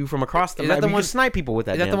kill you from across the map. You could snipe people with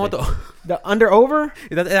that. Is that the one? The under over?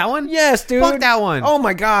 Is that one? Yes, dude. Fuck that one. Oh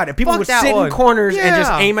my god! And people would sit in corners and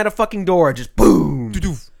just aim at a fucking door, just boom,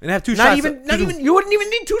 and have 2 not shots. Not even. You wouldn't even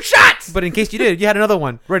need 2 shots. But in case you did, you had another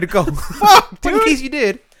one ready to go. Fuck, dude. In case you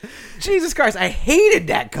did. Jesus Christ, I hated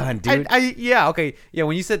that gun, dude. Yeah, okay, yeah.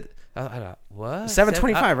 When you said what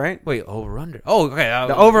 725, right? Wait, over under. Oh, okay.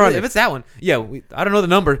 The over under. If it's that one, yeah. I don't know the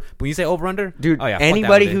number, but when you say over under, dude. Oh, yeah,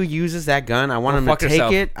 anybody who uses that gun, I want them to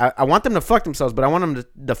take it. I want them to fuck themselves, but I want them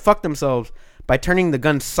to fuck themselves by turning the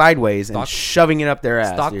gun sideways and shoving it up their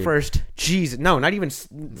ass. Stock dude. first. Jeez, no, not even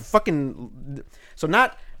fucking. So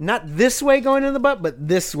not this way going in the butt, but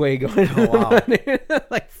this way going. Oh wow!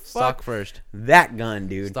 Like stock first. That gun,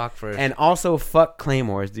 dude. Stock first. And also fuck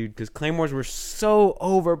claymores, dude, because claymores were so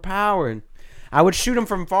overpowered. I would shoot them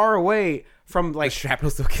from far away, from like the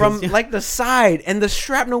shrapnel still kills you. Like the side, and the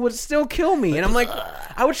shrapnel would still kill me. And I'm like,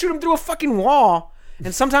 I would shoot them through a fucking wall,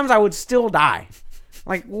 and sometimes I would still die.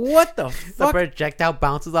 Like, what the fuck? The projectile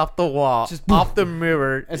bounces off the wall, just off the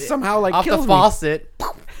mirror, and somehow like off kills the faucet.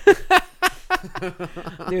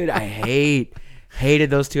 Dude, I hated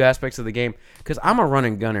those 2 aspects of the game because I'm a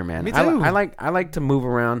running gunner, man. Me too. I like to move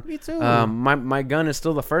around. Me too. My gun is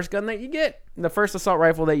still the first gun that you get, the first assault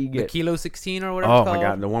rifle that you get. The Kilo 16 or whatever. Oh it's called. my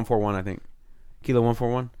god, the 141, I think. Kilo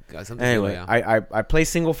 141. Anyway, yeah. I play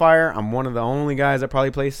single fire. I'm one of the only guys that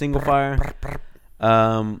probably plays single fire.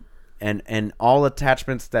 And all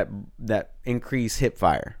attachments that increase hip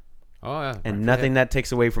fire. Oh yeah. And nothing that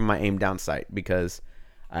takes away from my aim down sight, because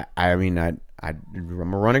I'm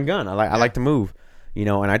a running gun. I like to move, you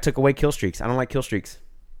know. And I took away kill streaks. I don't like kill streaks.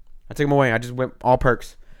 I took them away. I just went all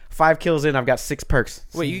perks. 5 kills in, I've got 6 perks.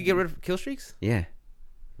 Wait, you can get rid of kill streaks? Yeah.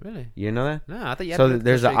 Really? You didn't know that? No, I thought you had so to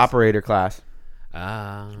there's an operator class,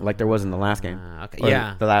 like there was in the last game. Okay.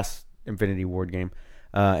 Yeah. The last Infinity Ward game.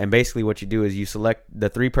 And basically what you do is you select the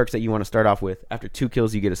 3 perks that you want to start off with. After 2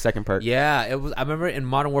 kills, you get a second perk. Yeah, it was. I remember in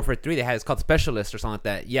Modern Warfare 3 they had it's called Specialist or something like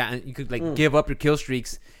that. Yeah, and you could like give up your kill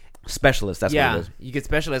streaks. Specialist, that's what it is. You get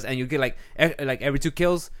Specialist, and you get like every 2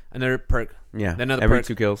 kills another perk. Yeah, then another every perk.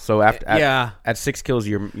 2 kills. So at 6 kills,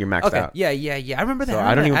 you're maxed out. Yeah. I remember that. So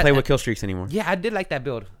I don't even play with kill streaks anymore. Yeah, I did like that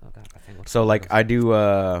build. Oh, God, so like I do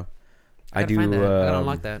I don't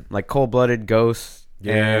like that. Like Cold-Blooded Ghost.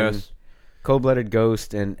 Yes. Cold-Blooded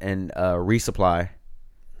Ghost and Resupply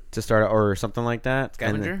to start, or something like that.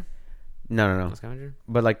 Scavenger? No. Scavenger?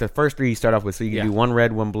 But like the first 3 you start off with, so you can do 1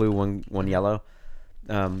 red, 1 blue, 1 yellow.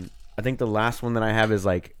 I think the last one that I have is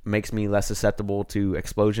like makes me less susceptible to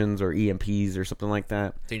explosions or EMPs or something like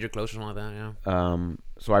that. Danger close or something like that, yeah.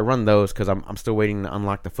 So I run those because I'm still waiting to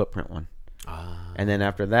unlock the footprint one. And then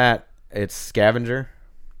after that, it's Scavenger,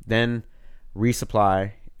 then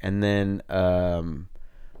Resupply, and then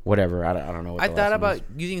whatever. I don't know what I thought about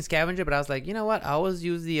using Scavenger, but I was like, you know what? I always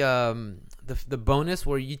use the bonus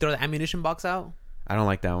where you throw the ammunition box out. I don't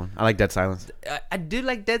like that one. I like Dead Silence. I do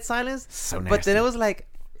like Dead Silence. So nasty. But then it was like,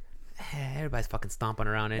 everybody's fucking stomping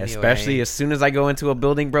around anyway. Especially as soon as I go into a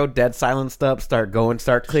building, bro, Dead Silence stuff, start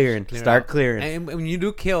clearing. And when you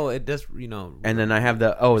do kill, it does, you know. And then I have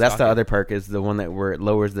that's the other perk, is the one where it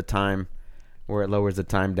lowers the time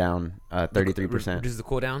down 33%. Reduces the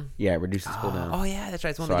cooldown? Yeah, it reduces cooldown. Oh yeah, that's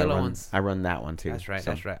right. It's one of the yellow ones. I run that one too. That's right.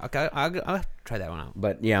 Okay, I'll try that one out.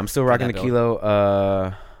 But yeah, I'm still rocking the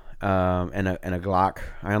Kilo and a Glock.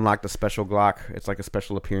 I unlocked a special Glock. It's like a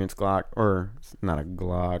special appearance Glock, or it's not a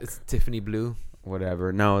Glock. It's Tiffany blue.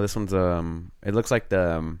 Whatever. No, this one's it looks like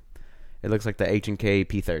the H&K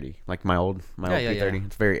P30, like my old P30. Yeah.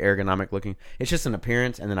 It's very ergonomic looking. It's just an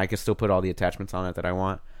appearance, and then I can still put all the attachments on it that I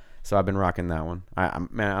want. So I've been rocking that one. I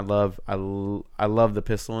love the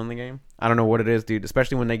pistol in the game. I don't know what it is, dude.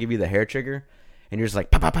 Especially when they give you the hair trigger, and you're just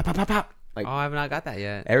like pop pop pop pop pop pop. Like, I have not got that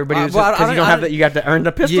yet. Everybody was because you don't have that. You have to earn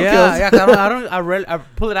the pistol kills. Yeah. I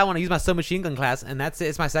pull it out when I use my submachine gun class, and that's it.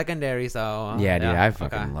 It's my secondary. So dude, I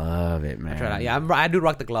fucking love it, man. I try that. Yeah, I do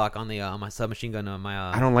rock the Glock on the my submachine gun.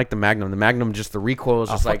 I don't like the Magnum. The Magnum, just the recoil is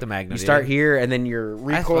just like the Magnum. You start here, and then your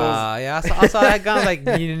recoil. I saw that gun. Like,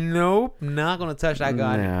 nope, not gonna touch that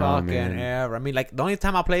gun. Fucking ever. I mean, like the only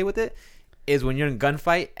time I play with it is when you're in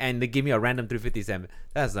gunfight and they give me a random 357.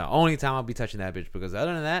 That's the only time I'll be touching that bitch, because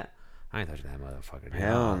other than that, I ain't touching that motherfucker.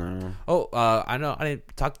 Hell no. Oh, I know I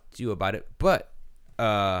didn't talk to you about it, but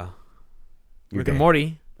Rick and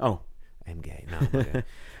Morty. Oh, I'm gay. No, okay.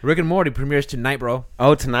 Rick and Morty premieres tonight, bro.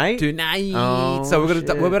 Oh, tonight? Oh, so we're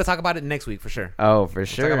gonna talk about it next week for sure. Oh, for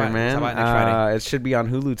sure, man. We'll talk about it next Friday. It should be on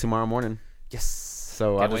Hulu tomorrow morning. Yes.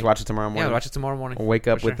 So I'll just watch it tomorrow morning. Yeah, watch it tomorrow morning. We'll wake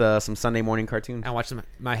up with some Sunday morning cartoons. And watch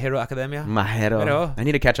My Hero Academia. My Hero. I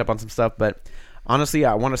need to catch up on some stuff, but honestly,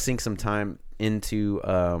 I want to sink some time into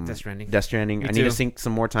Death Stranding. I need to sink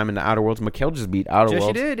some more time into Outer Worlds. Mikhail just beat Outer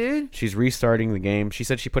Worlds. She did, dude. She's restarting the game. She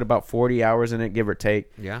said she put about 40 hours in it, give or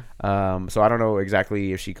take. Yeah. So I don't know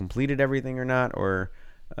exactly if she completed everything or not, or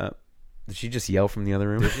did she just yell from the other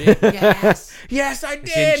room? Did she? Yes. Yes, I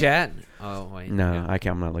Is she in chat? Oh wait. No, yeah. I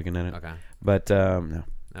can't. I'm not looking at it. Okay. But no.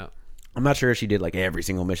 No. I'm not sure if she did like every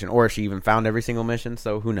single mission, or if she even found every single mission.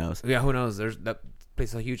 So who knows? Yeah, who knows? There's that place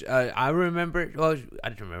is so huge. I remember. Well, I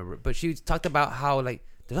didn't remember, but she talked about how like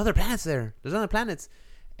there's other planets there. There's other planets,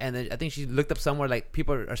 and then I think she looked up somewhere like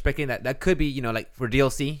people are speculating that could be like for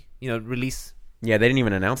DLC, release. Yeah, they didn't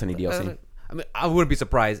even announce any DLC. I mean, I wouldn't be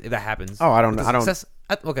surprised if that happens. Oh, I don't.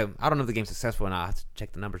 Okay, I don't know if the game's successful or not. I have to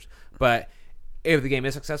check the numbers. But if the game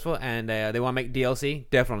is successful and they want to make DLC,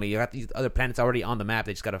 definitely you got these other planets already on the map.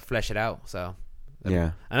 They just got to flesh it out. So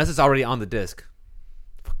yeah, unless it's already on the disc.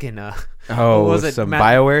 Fucking what was it? Some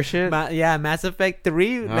BioWare shit. Mass Effect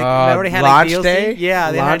 3. Like, they already had like, DLC. Day?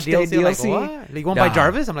 Yeah, they launch had DLC. Day DLC. Like, what? Like, you want to buy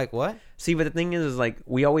Jarvis? I'm like, what? See, but the thing is like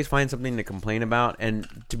we always find something to complain about, and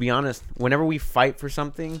to be honest, whenever we fight for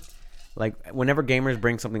something, like whenever gamers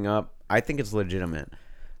bring something up, I think it's legitimate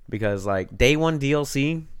because like day one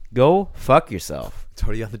DLC, go fuck yourself. It's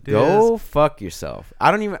already on the disc. Go fuck yourself.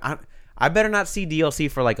 I better not see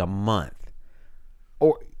DLC for like a month,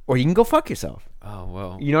 or you can go fuck yourself. Oh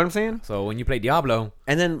well, you know what I'm saying. So when you play Diablo,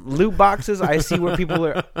 and then loot boxes, I see where people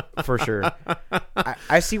are for sure.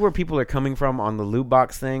 I see where people are coming from on the loot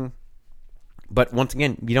box thing, but once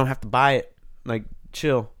again, you don't have to buy it. Like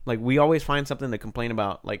chill. Like we always find something to complain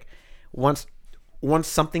about. Like once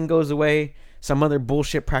something goes away, some other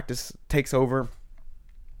bullshit practice takes over,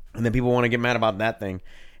 and then people want to get mad about that thing.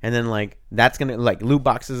 And then like that's gonna like loot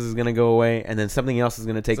boxes is gonna go away, and then something else is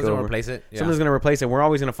gonna take over. Someone's gonna replace it. Yeah. Someone's gonna replace it. We're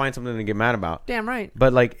always gonna find something to get mad about. Damn right.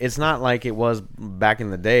 But like it's not like it was back in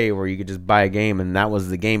the day where you could just buy a game and that was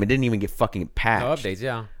the game. It didn't even get fucking patched. No updates,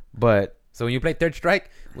 yeah. But so when you play Third Strike,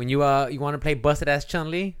 when you want to play busted ass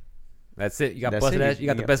Chun-Li, that's it. You got busted ass. You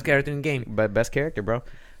got the best character in the game. But best character, bro.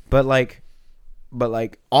 But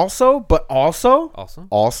also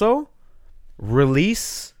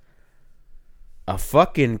release a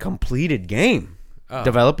fucking completed game.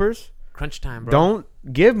 Developers, crunch time, bro. Don't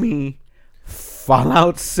give me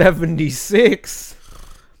Fallout 76.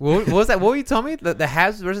 What was that? What were you telling me? The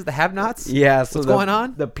haves versus the have-nots? Yeah. So what's going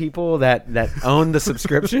on? The people that own the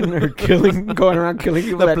subscription are going around killing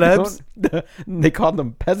people. The plebs. They call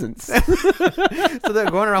them peasants. So they're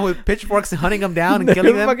going around with pitchforks and hunting them down and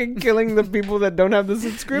killing them. Fucking killing the people that don't have the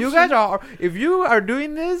subscription. You guys are. If you are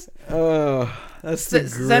doing this, that's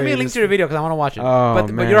send me a link to your video because I want to watch it. Oh,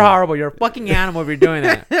 but you're horrible. You're a fucking animal if you're doing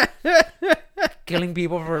that. Killing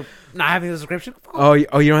people for not having the subscription. Oh, you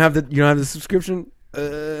don't have the subscription.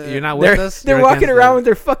 You're not with us. They're walking around with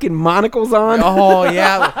their fucking monocles on. Oh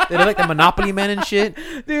yeah, they look like the Monopoly men and shit.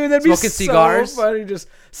 Dude, that'd be cigars. So funny. Just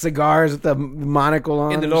cigars with the monocle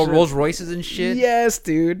on, and the little Rolls Royces and shit. Yes,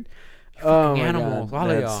 dude. Oh my animals.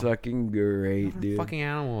 God. That's fucking great, dude. Fucking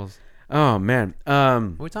animals. Oh man. What are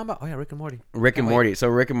we talking about? Oh yeah, Rick and Morty. Rick and Morty. So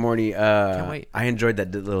Rick and Morty. Can't wait. I enjoyed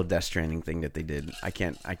that little Death Stranding thing that they did. Oh my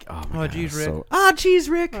God. Jeez, Rick. Jeez,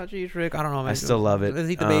 Rick. Oh jeez, Rick. I don't know, man. I still love it. Let's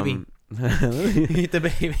eat the baby. Eat the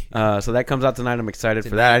baby. So that comes out tonight. I'm excited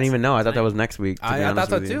for that. I didn't even know. I thought that was next week. I thought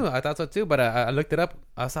so too. But I looked it up.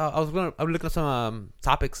 I was looking up some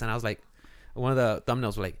topics, and I was like, one of the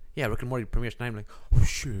thumbnails were like, "Yeah, Rick and Morty premieres tonight." I'm like, "Oh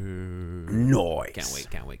shit!" Nice.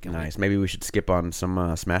 Can't wait. Nice. Maybe we should skip on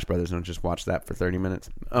some Smash Brothers and just watch that for 30 minutes.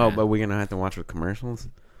 Oh, yeah. But we're gonna have to watch with commercials.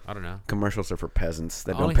 I don't know. Commercials are for peasants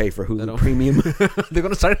that don't pay for Hulu Premium. They're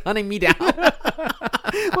gonna start hunting me down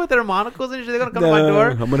with their monocles and shit. They're gonna come to my door.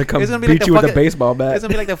 I'm gonna come beat you with a baseball bat. It's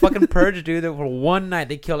gonna be like the fucking Purge, dude. That for one night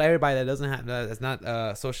they kill everybody that doesn't have that's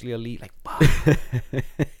not socially elite. Like,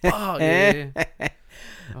 fuck, dude.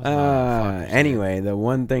 Anyway, the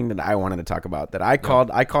one thing that I wanted to talk about that I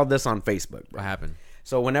called this on Facebook. Bro. What happened?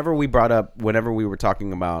 So whenever we were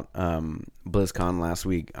talking about BlizzCon last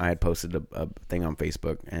week, I had posted a thing on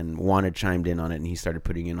Facebook, and Juan had chimed in on it, and he started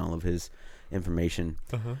putting in all of his information.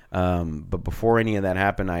 But before any of that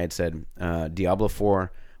happened, I had said Diablo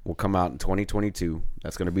 4 will come out in 2022.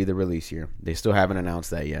 That's going to be the release year. They still haven't announced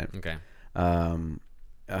that yet. Okay. What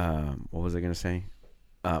was I going to say?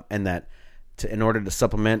 And that in order to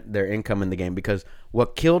supplement their income in the game, because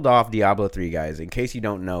what killed off Diablo 3, guys, in case you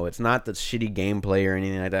don't know, it's not the shitty gameplay or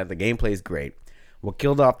anything like that. The gameplay is great. What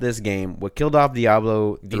killed off this game, what killed off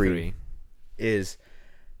Diablo 3 is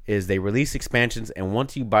they release expansions, and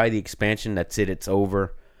once you buy the expansion, that's it. It's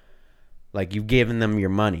over. Like, you've given them your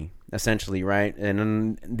money, essentially, right? And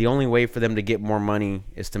then the only way for them to get more money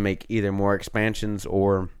is to make either more expansions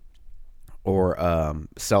or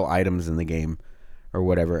sell items in the game or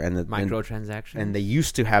whatever. And the microtransactions. And they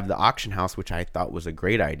used to have the auction house, which I thought was a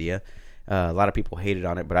great idea. A lot of people hated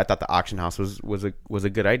on it, but I thought the auction house was a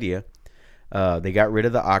good idea. They got rid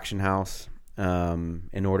of the auction house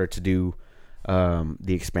in order to do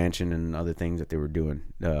the expansion and other things that they were doing.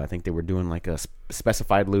 I think they were doing like a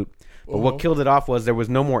specified loot. But what killed it off was there was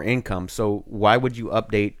no more income. So why would you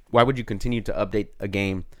continue to update a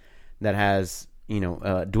game that has,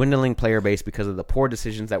 dwindling player base because of the poor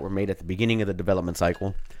decisions that were made at the beginning of the development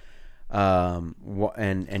cycle?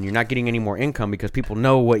 And you're not getting any more income because people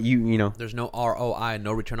know what There's no ROI,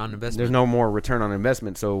 no return on investment. There's no more return on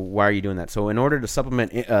investment. So why are you doing that? So in order to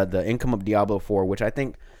supplement the income of Diablo 4, which I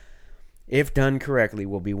think, if done correctly,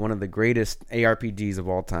 will be one of the greatest ARPGs of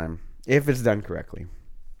all time, if it's done correctly.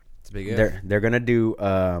 They're going to do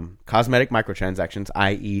cosmetic microtransactions,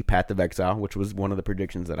 i.e. Path of Exile, which was one of the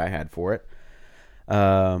predictions that I had for it.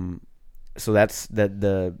 So that's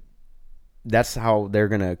how they're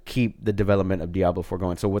going to keep the development of Diablo 4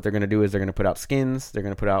 going. So what they're going to do is they're going to put out skins, they're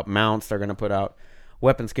going to put out mounts, they're going to put out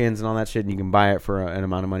weapon skins and all that shit, and you can buy it for an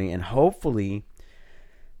amount of money. And hopefully,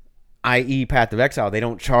 i.e. Path of Exile, they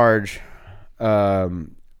don't charge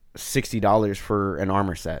 $60 for an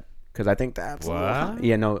armor set. Because I think that's... What?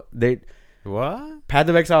 Yeah, no. What? Path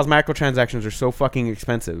of Exile's macrotransactions are so fucking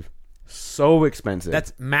expensive. So expensive.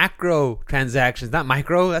 That's macro transactions, not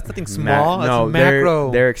micro. That's nothing small. No, that's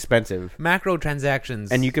macro. They're expensive. Macro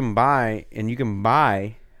transactions. And you can buy...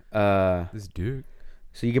 this dude.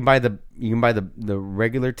 So you can buy the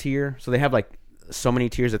regular tier. So they have like so many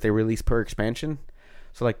tiers that they release per expansion.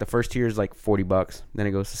 So like the first tier is like $40. Then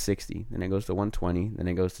it goes to $60. Then it goes to $120. Then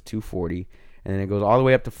it goes to $240. And then it goes all the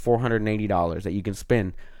way up to $480 that you can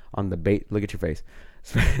spend on the bait. Look at your face.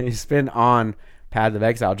 Spend on Path of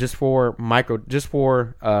Exile just for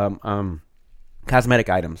cosmetic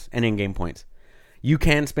items and in-game points. You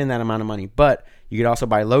can spend that amount of money, but you could also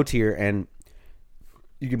buy low tier, and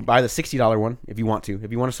you can buy the $60 one if you want to.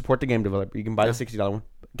 If you want to support the game developer, you can buy the $60 one.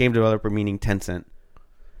 Game developer meaning Tencent.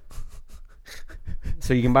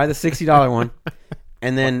 So you can buy the $60 one,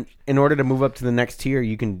 and then in order to move up to the next tier,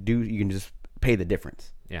 you can just pay the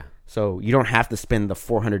difference. Yeah. So you don't have to spend the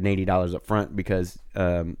 $480 up front because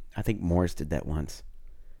I think Morris did that once.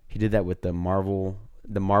 He did that with the Marvel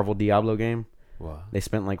Diablo game. Wow. They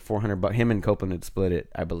spent like $400. Him and Copeland had split it,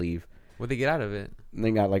 I believe. What'd they get out of it?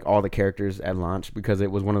 They got like all the characters at launch because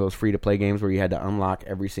it was one of those free to play games where you had to unlock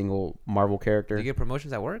every single Marvel character. Did you get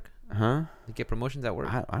promotions at work? Huh? You get promotions at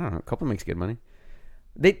work? I don't know. Copeland makes good money.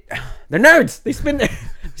 They're nerds. They spend their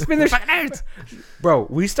nerds. Bro,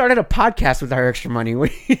 we started a podcast with our extra money. What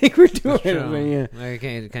do you think we're doing? Yeah. I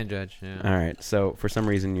can't judge. Yeah. All right. So for some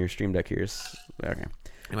reason your Stream Deck here is okay.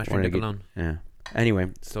 My Stream Deck alone. Yeah.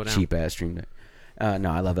 Anyway, cheap ass Stream Deck.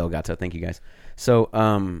 No, I love Elgato. Thank you guys. So they're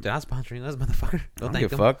not sponsoring us, motherfucker. Don't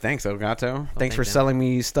give a fuck. Thanks, Elgato. Thanks for selling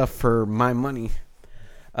me stuff for my money.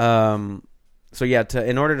 So yeah,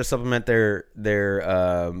 in order to supplement their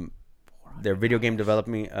video game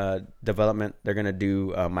development, they're gonna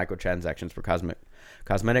do microtransactions for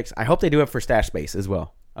cosmetics. I hope they do it for stash space as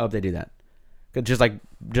well. I hope they do that, just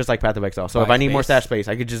like Path of Exile. So if I need more stash space,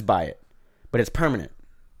 I could just buy it, but it's permanent.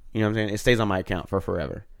 You know what I'm saying? It stays on my account for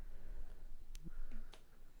forever.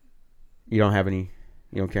 You don't have any?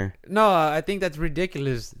 You don't care? No, I think that's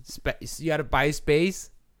ridiculous. You gotta buy space.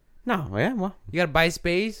 No, yeah, well, you gotta buy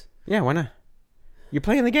space. Yeah, why not? You're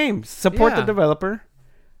playing the game. Support the developer.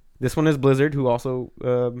 This one is Blizzard, who also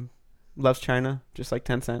loves China, just like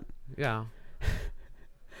Tencent. Yeah.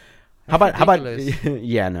 How about?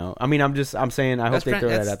 Yeah, no. I mean, I'm saying. I hope they throw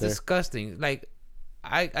that out there. That's disgusting. Like,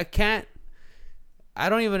 I can't. I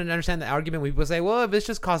don't even understand the argument when people say, "Well, if it's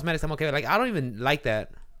just cosmetics, I'm okay." Like, I don't even like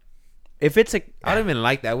that. If it's I don't even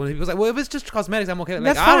like that when people say, "Well, if it's just cosmetics, I'm okay." Like,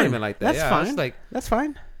 that's I fine. don't even like that. That's fine. It's like, that's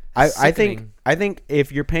fine. I think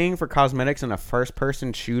if you're paying for cosmetics in a first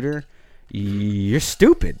person shooter, you're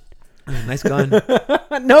stupid. Nice gun.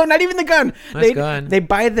 No, not even the gun. Nice gun. They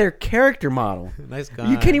buy their character model. Nice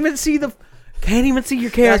gun. You can't even see your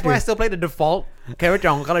character. That's why I still play the default character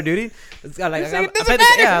on Call of Duty. It's got like,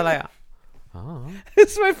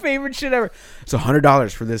 It's my favorite shit ever. So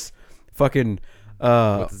 $100 for this fucking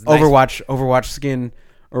Overwatch skin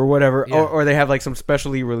or whatever, yeah. or they have like some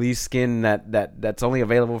specially released skin that's only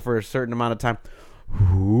available for a certain amount of time.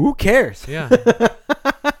 Who cares? Yeah.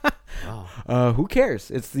 Who cares?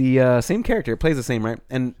 It's the same character. It plays the same, right?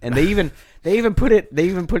 And they even put it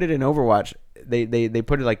in Overwatch. They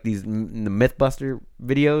put it like these the Mythbuster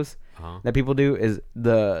videos that people do. Is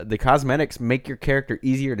the cosmetics make your character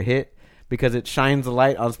easier to hit because it shines the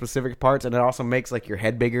light on specific parts, and it also makes like your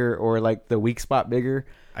head bigger or like the weak spot bigger.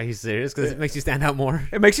 Are you serious? Because it makes you stand out more.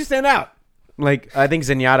 It makes you stand out. Like I think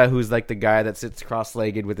Zenyatta, who's like the guy that sits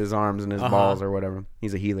cross-legged with his arms and his balls or whatever.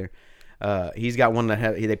 He's a healer. He's got one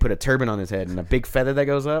that they put a turban on his head and a big feather that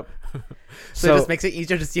goes up. So it just makes it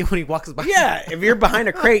easier to see when he walks by. Yeah, if you're behind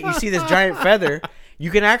a crate, you see this giant feather.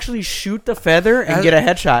 You can actually shoot the feather and get a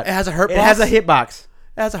headshot. It has a hurt box? It has a hitbox.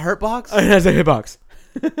 It has a hurt box? It has a hitbox.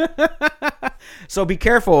 So be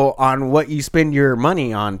careful on what you spend your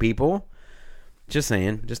money on, people. Just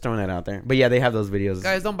saying. Just throwing that out there. But yeah, they have those videos.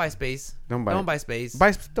 Guys, don't buy space. Don't buy space.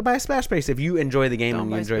 Buy Smash Space if you enjoy the game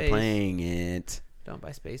and you enjoy playing it. Don't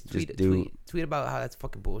buy space. Tweet about how that's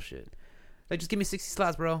fucking bullshit. Like, just give me 60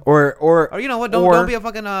 slots, bro. Or you know what? Don't be a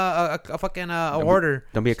fucking hoarder.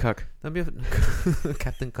 Don't be a cuck. Don't be a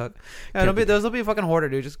Captain Cuck. Yeah, don't be a fucking hoarder,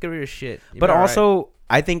 dude. Just give me your shit. But also,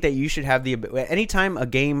 I think that you should have anytime a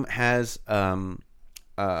game has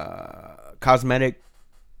cosmetic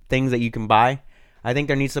things that you can buy, I think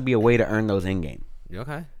there needs to be a way to earn those in game.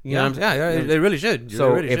 Okay. You know what I'm saying? Yeah, they really should.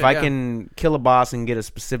 So if I can kill a boss and get a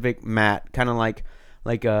specific mat, kind of like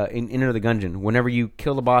in Enter the Gungeon, whenever you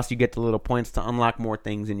kill the boss, you get the little points to unlock more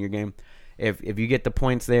things in your game. If you get the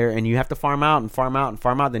points there and you have to farm out,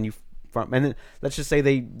 then you farm. And then let's just say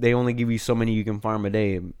they only give you so many you can farm a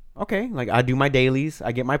day. Okay, like I do my dailies,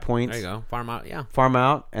 I get my points. There you go. Farm out, yeah. Farm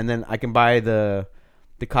out, and then I can buy the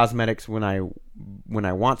cosmetics when I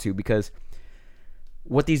want to, because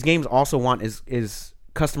what these games also want is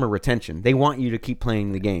customer retention. They want you to keep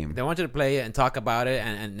playing the game. They want you to play it and talk about it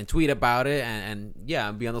and tweet about it and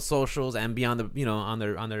yeah, be on the socials and be on the on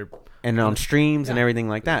their and on streams and everything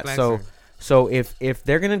like that. So if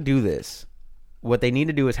they're gonna do this, what they need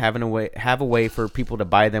to do is have a way for people to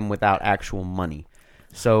buy them without actual money.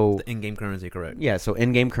 So the in-game currency, correct? Yeah, so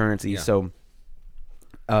in-game currency. Yeah. So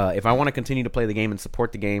if I want to continue to play the game and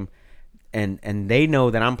support the game, and they know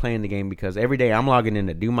that I'm playing the game because every day I'm logging in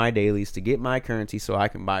to do my dailies to get my currency so I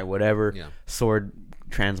can buy whatever sword,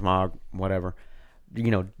 transmog, whatever,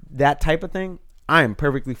 that type of thing. I am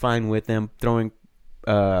perfectly fine with them throwing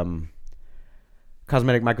cosmetic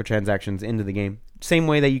microtransactions into the game, same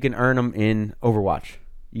way that you can earn them in Overwatch.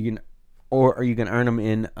 You can, or you can earn them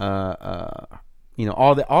in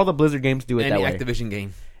all the Blizzard games do it that way. Any Activision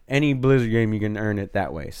game, any Blizzard game, you can earn it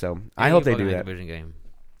that way. So I hope they do that. Activision game.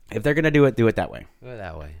 If they're gonna do it that way. Do it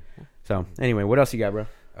that way. So anyway, what else you got, bro?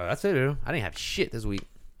 Oh, that's it, dude. I didn't have shit this week.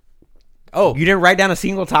 Oh, you didn't write down a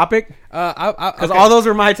single topic? Because all those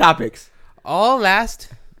are my topics.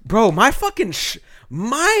 Bro, my fucking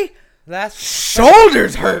last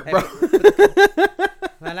shoulders hurt, bro.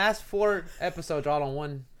 My last 3 episodes are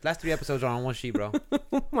on one sheet, bro.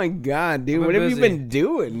 Oh my god, dude! What have you been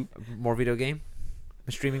doing? More video game.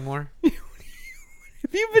 Been streaming more. Have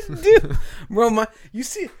you been doing, bro?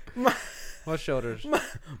 What shoulders?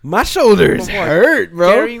 My shoulders hurt,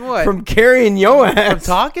 bro. Carrying what? From carrying your ass. From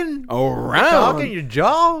talking around. Talking your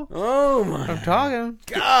jaw. Oh my. From talking.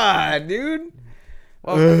 God, dude.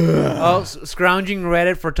 Scrounging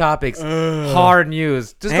Reddit for topics. Hard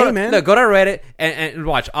news. Just go to Reddit and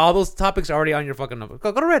watch. All those topics are already on your fucking number.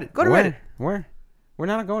 Go to Reddit. Go to Reddit. Where? We're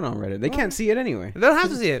not going on Reddit. They can't see it anyway. They don't have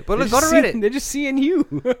to see it. But go to Reddit. They're just seeing you.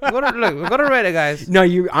 Go to Reddit, guys. No,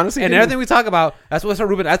 you honestly. And everything we talk about, that's what's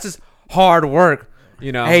Ruben. That's just hard work.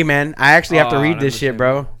 Hey man, I actually have to read this shit,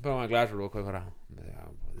 bro. Put on my glasses real quick. Hold on.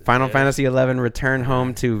 Final Fantasy XI Return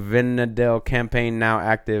Home to Vinadel campaign now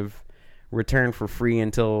active. Return for free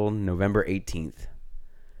until November 18th.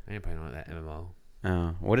 I ain't playing on that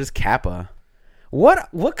MMO. What is Kappa?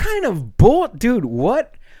 What kind of dude?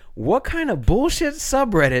 What kind of bullshit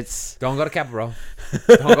subreddits? Don't go to Kappa, bro.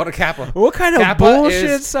 Don't go to Kappa. What kind of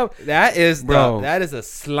bullshit that is a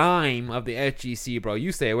slime of the HGC, bro.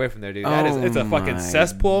 You stay away from there, dude. It's a fucking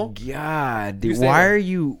cesspool. God, dude. Why are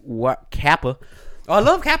you Kappa? Oh, I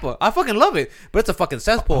love Kappa. I fucking love it. But it's a fucking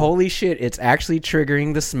cesspool. Holy shit, it's actually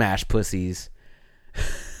triggering the Smash pussies.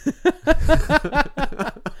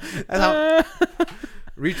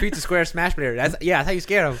 Retweet the square Smash player. That's how you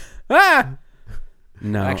scare them.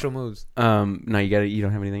 No. Actual moves. No, you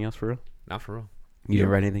don't have anything else for real? Not for real. You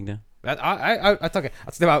didn't write anything down? I talk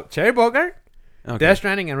about Cherry Bogart, Death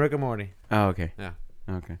Stranding, and Rick and Morty. Oh, okay. Yeah.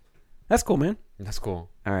 Okay. That's cool, man. That's cool.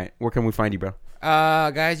 All right. Where can we find you, bro?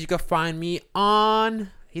 Guys, you can find me on...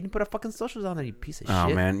 He didn't put our fucking socials on there, you piece of shit. Oh,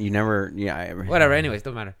 man. You never... Yeah. Whatever. Anyways,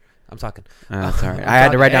 doesn't matter. I'm talking. That's all right. I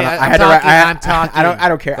had to write down... I'm talking. I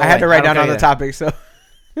don't care. I had to write down all the topics, so...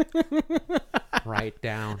 Write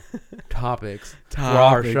down topics for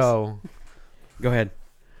our show. Go ahead.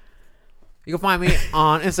 You can find me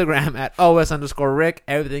on Instagram at OS_Rick.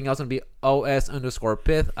 Everything else will be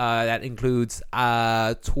OS_Pith. That includes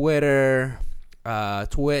Twitter,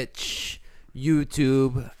 Twitch,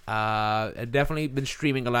 YouTube. I've definitely been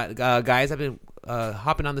streaming a lot. Guys, I've been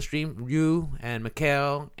hopping on the stream. You and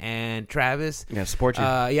Mikhail and Travis. Yeah, support you.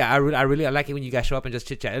 Yeah, I really like it when you guys show up and just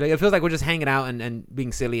chit chat. Like, it feels like we're just hanging out and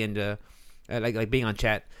being silly and like being on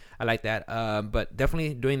chat. I like that. But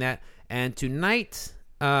definitely doing that. And tonight,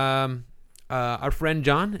 our friend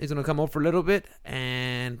John is gonna come over for a little bit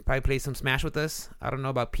and probably play some Smash with us. I don't know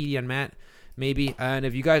about Petey and Matt, maybe. And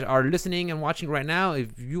if you guys are listening and watching right now,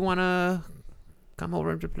 if you wanna come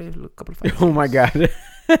over and play a couple of fighting Oh my god. games.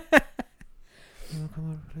 Come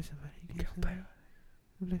over and play some fighting games.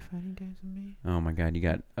 Play fighting games with me. Oh my god, you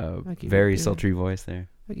got a I'll give very you a beer. sultry voice there.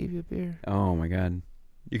 I'll give you a beer. Oh my god.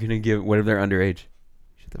 You're gonna give, what if they're underage?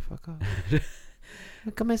 Shut the fuck up.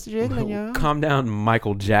 Come, Mr. Jiggling, yo. Calm down,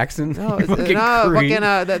 Michael Jackson. No, You fucking creep.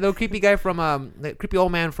 that little creepy guy from that creepy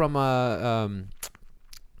old man from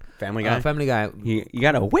Family Guy. Family Guy. You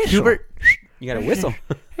got a whistle. Hubert. You got a whistle.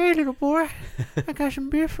 Hey, little boy, I got some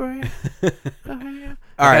beer for you. All right,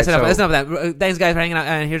 right, that's enough of that. Thanks, guys, for hanging out.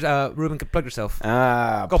 And here's Ruben. Plug yourself.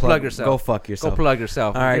 Go plug yourself. Go fuck yourself. Go plug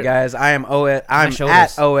yourself. All right, guys. I'm at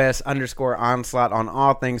shoulders. OS_onslaught on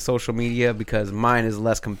all things social media because mine is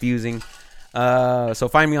less confusing. So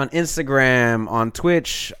find me on Instagram, on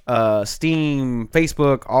Twitch, Steam,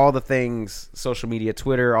 Facebook, all the things, social media,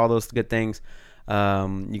 Twitter, all those good things.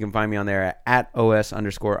 You can find me on there at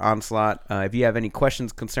OS_onslaught. If you have any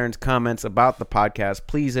questions, concerns, comments about the podcast,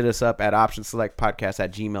 please hit us up at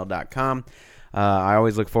optionselectpodcast@gmail.com. I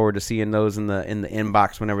always look forward to seeing those in the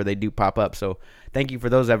inbox whenever they do pop up. So thank you for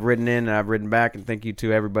those I've written in and I've written back, and thank you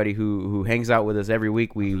to everybody who hangs out with us every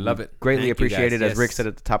week. We love it. Greatly Thank you, appreciate it. guys. As Rick said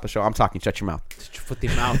at the top of the show, I'm talking. Shut your mouth. Shut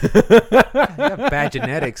your mouth. You got bad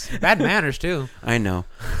genetics, bad manners too. I know.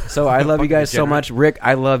 So I love you guys so much, Rick.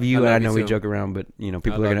 I love you, I love and I you know we too. joke around, but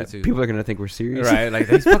people are gonna think we're serious, Right? Like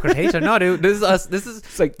these fuckers hate you. No, dude. This is us. This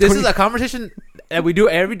is a conversation that we do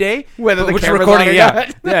every day. Whether the which camera's recording, on or yeah,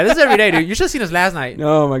 not. yeah. This is every day, dude. You should have seen us last night.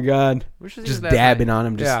 Oh my god. We should've seen Just us last dabbing night. on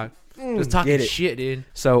him. Just talking get it. shit, dude.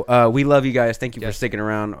 So we love you guys. Thank you for Yes. sticking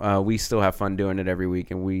around. We still have fun doing it every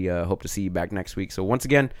week, and we hope to see you back next week. So once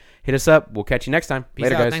again, hit us up. We'll catch you next time. Peace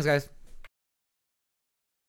Later, out. guys. Thanks, guys.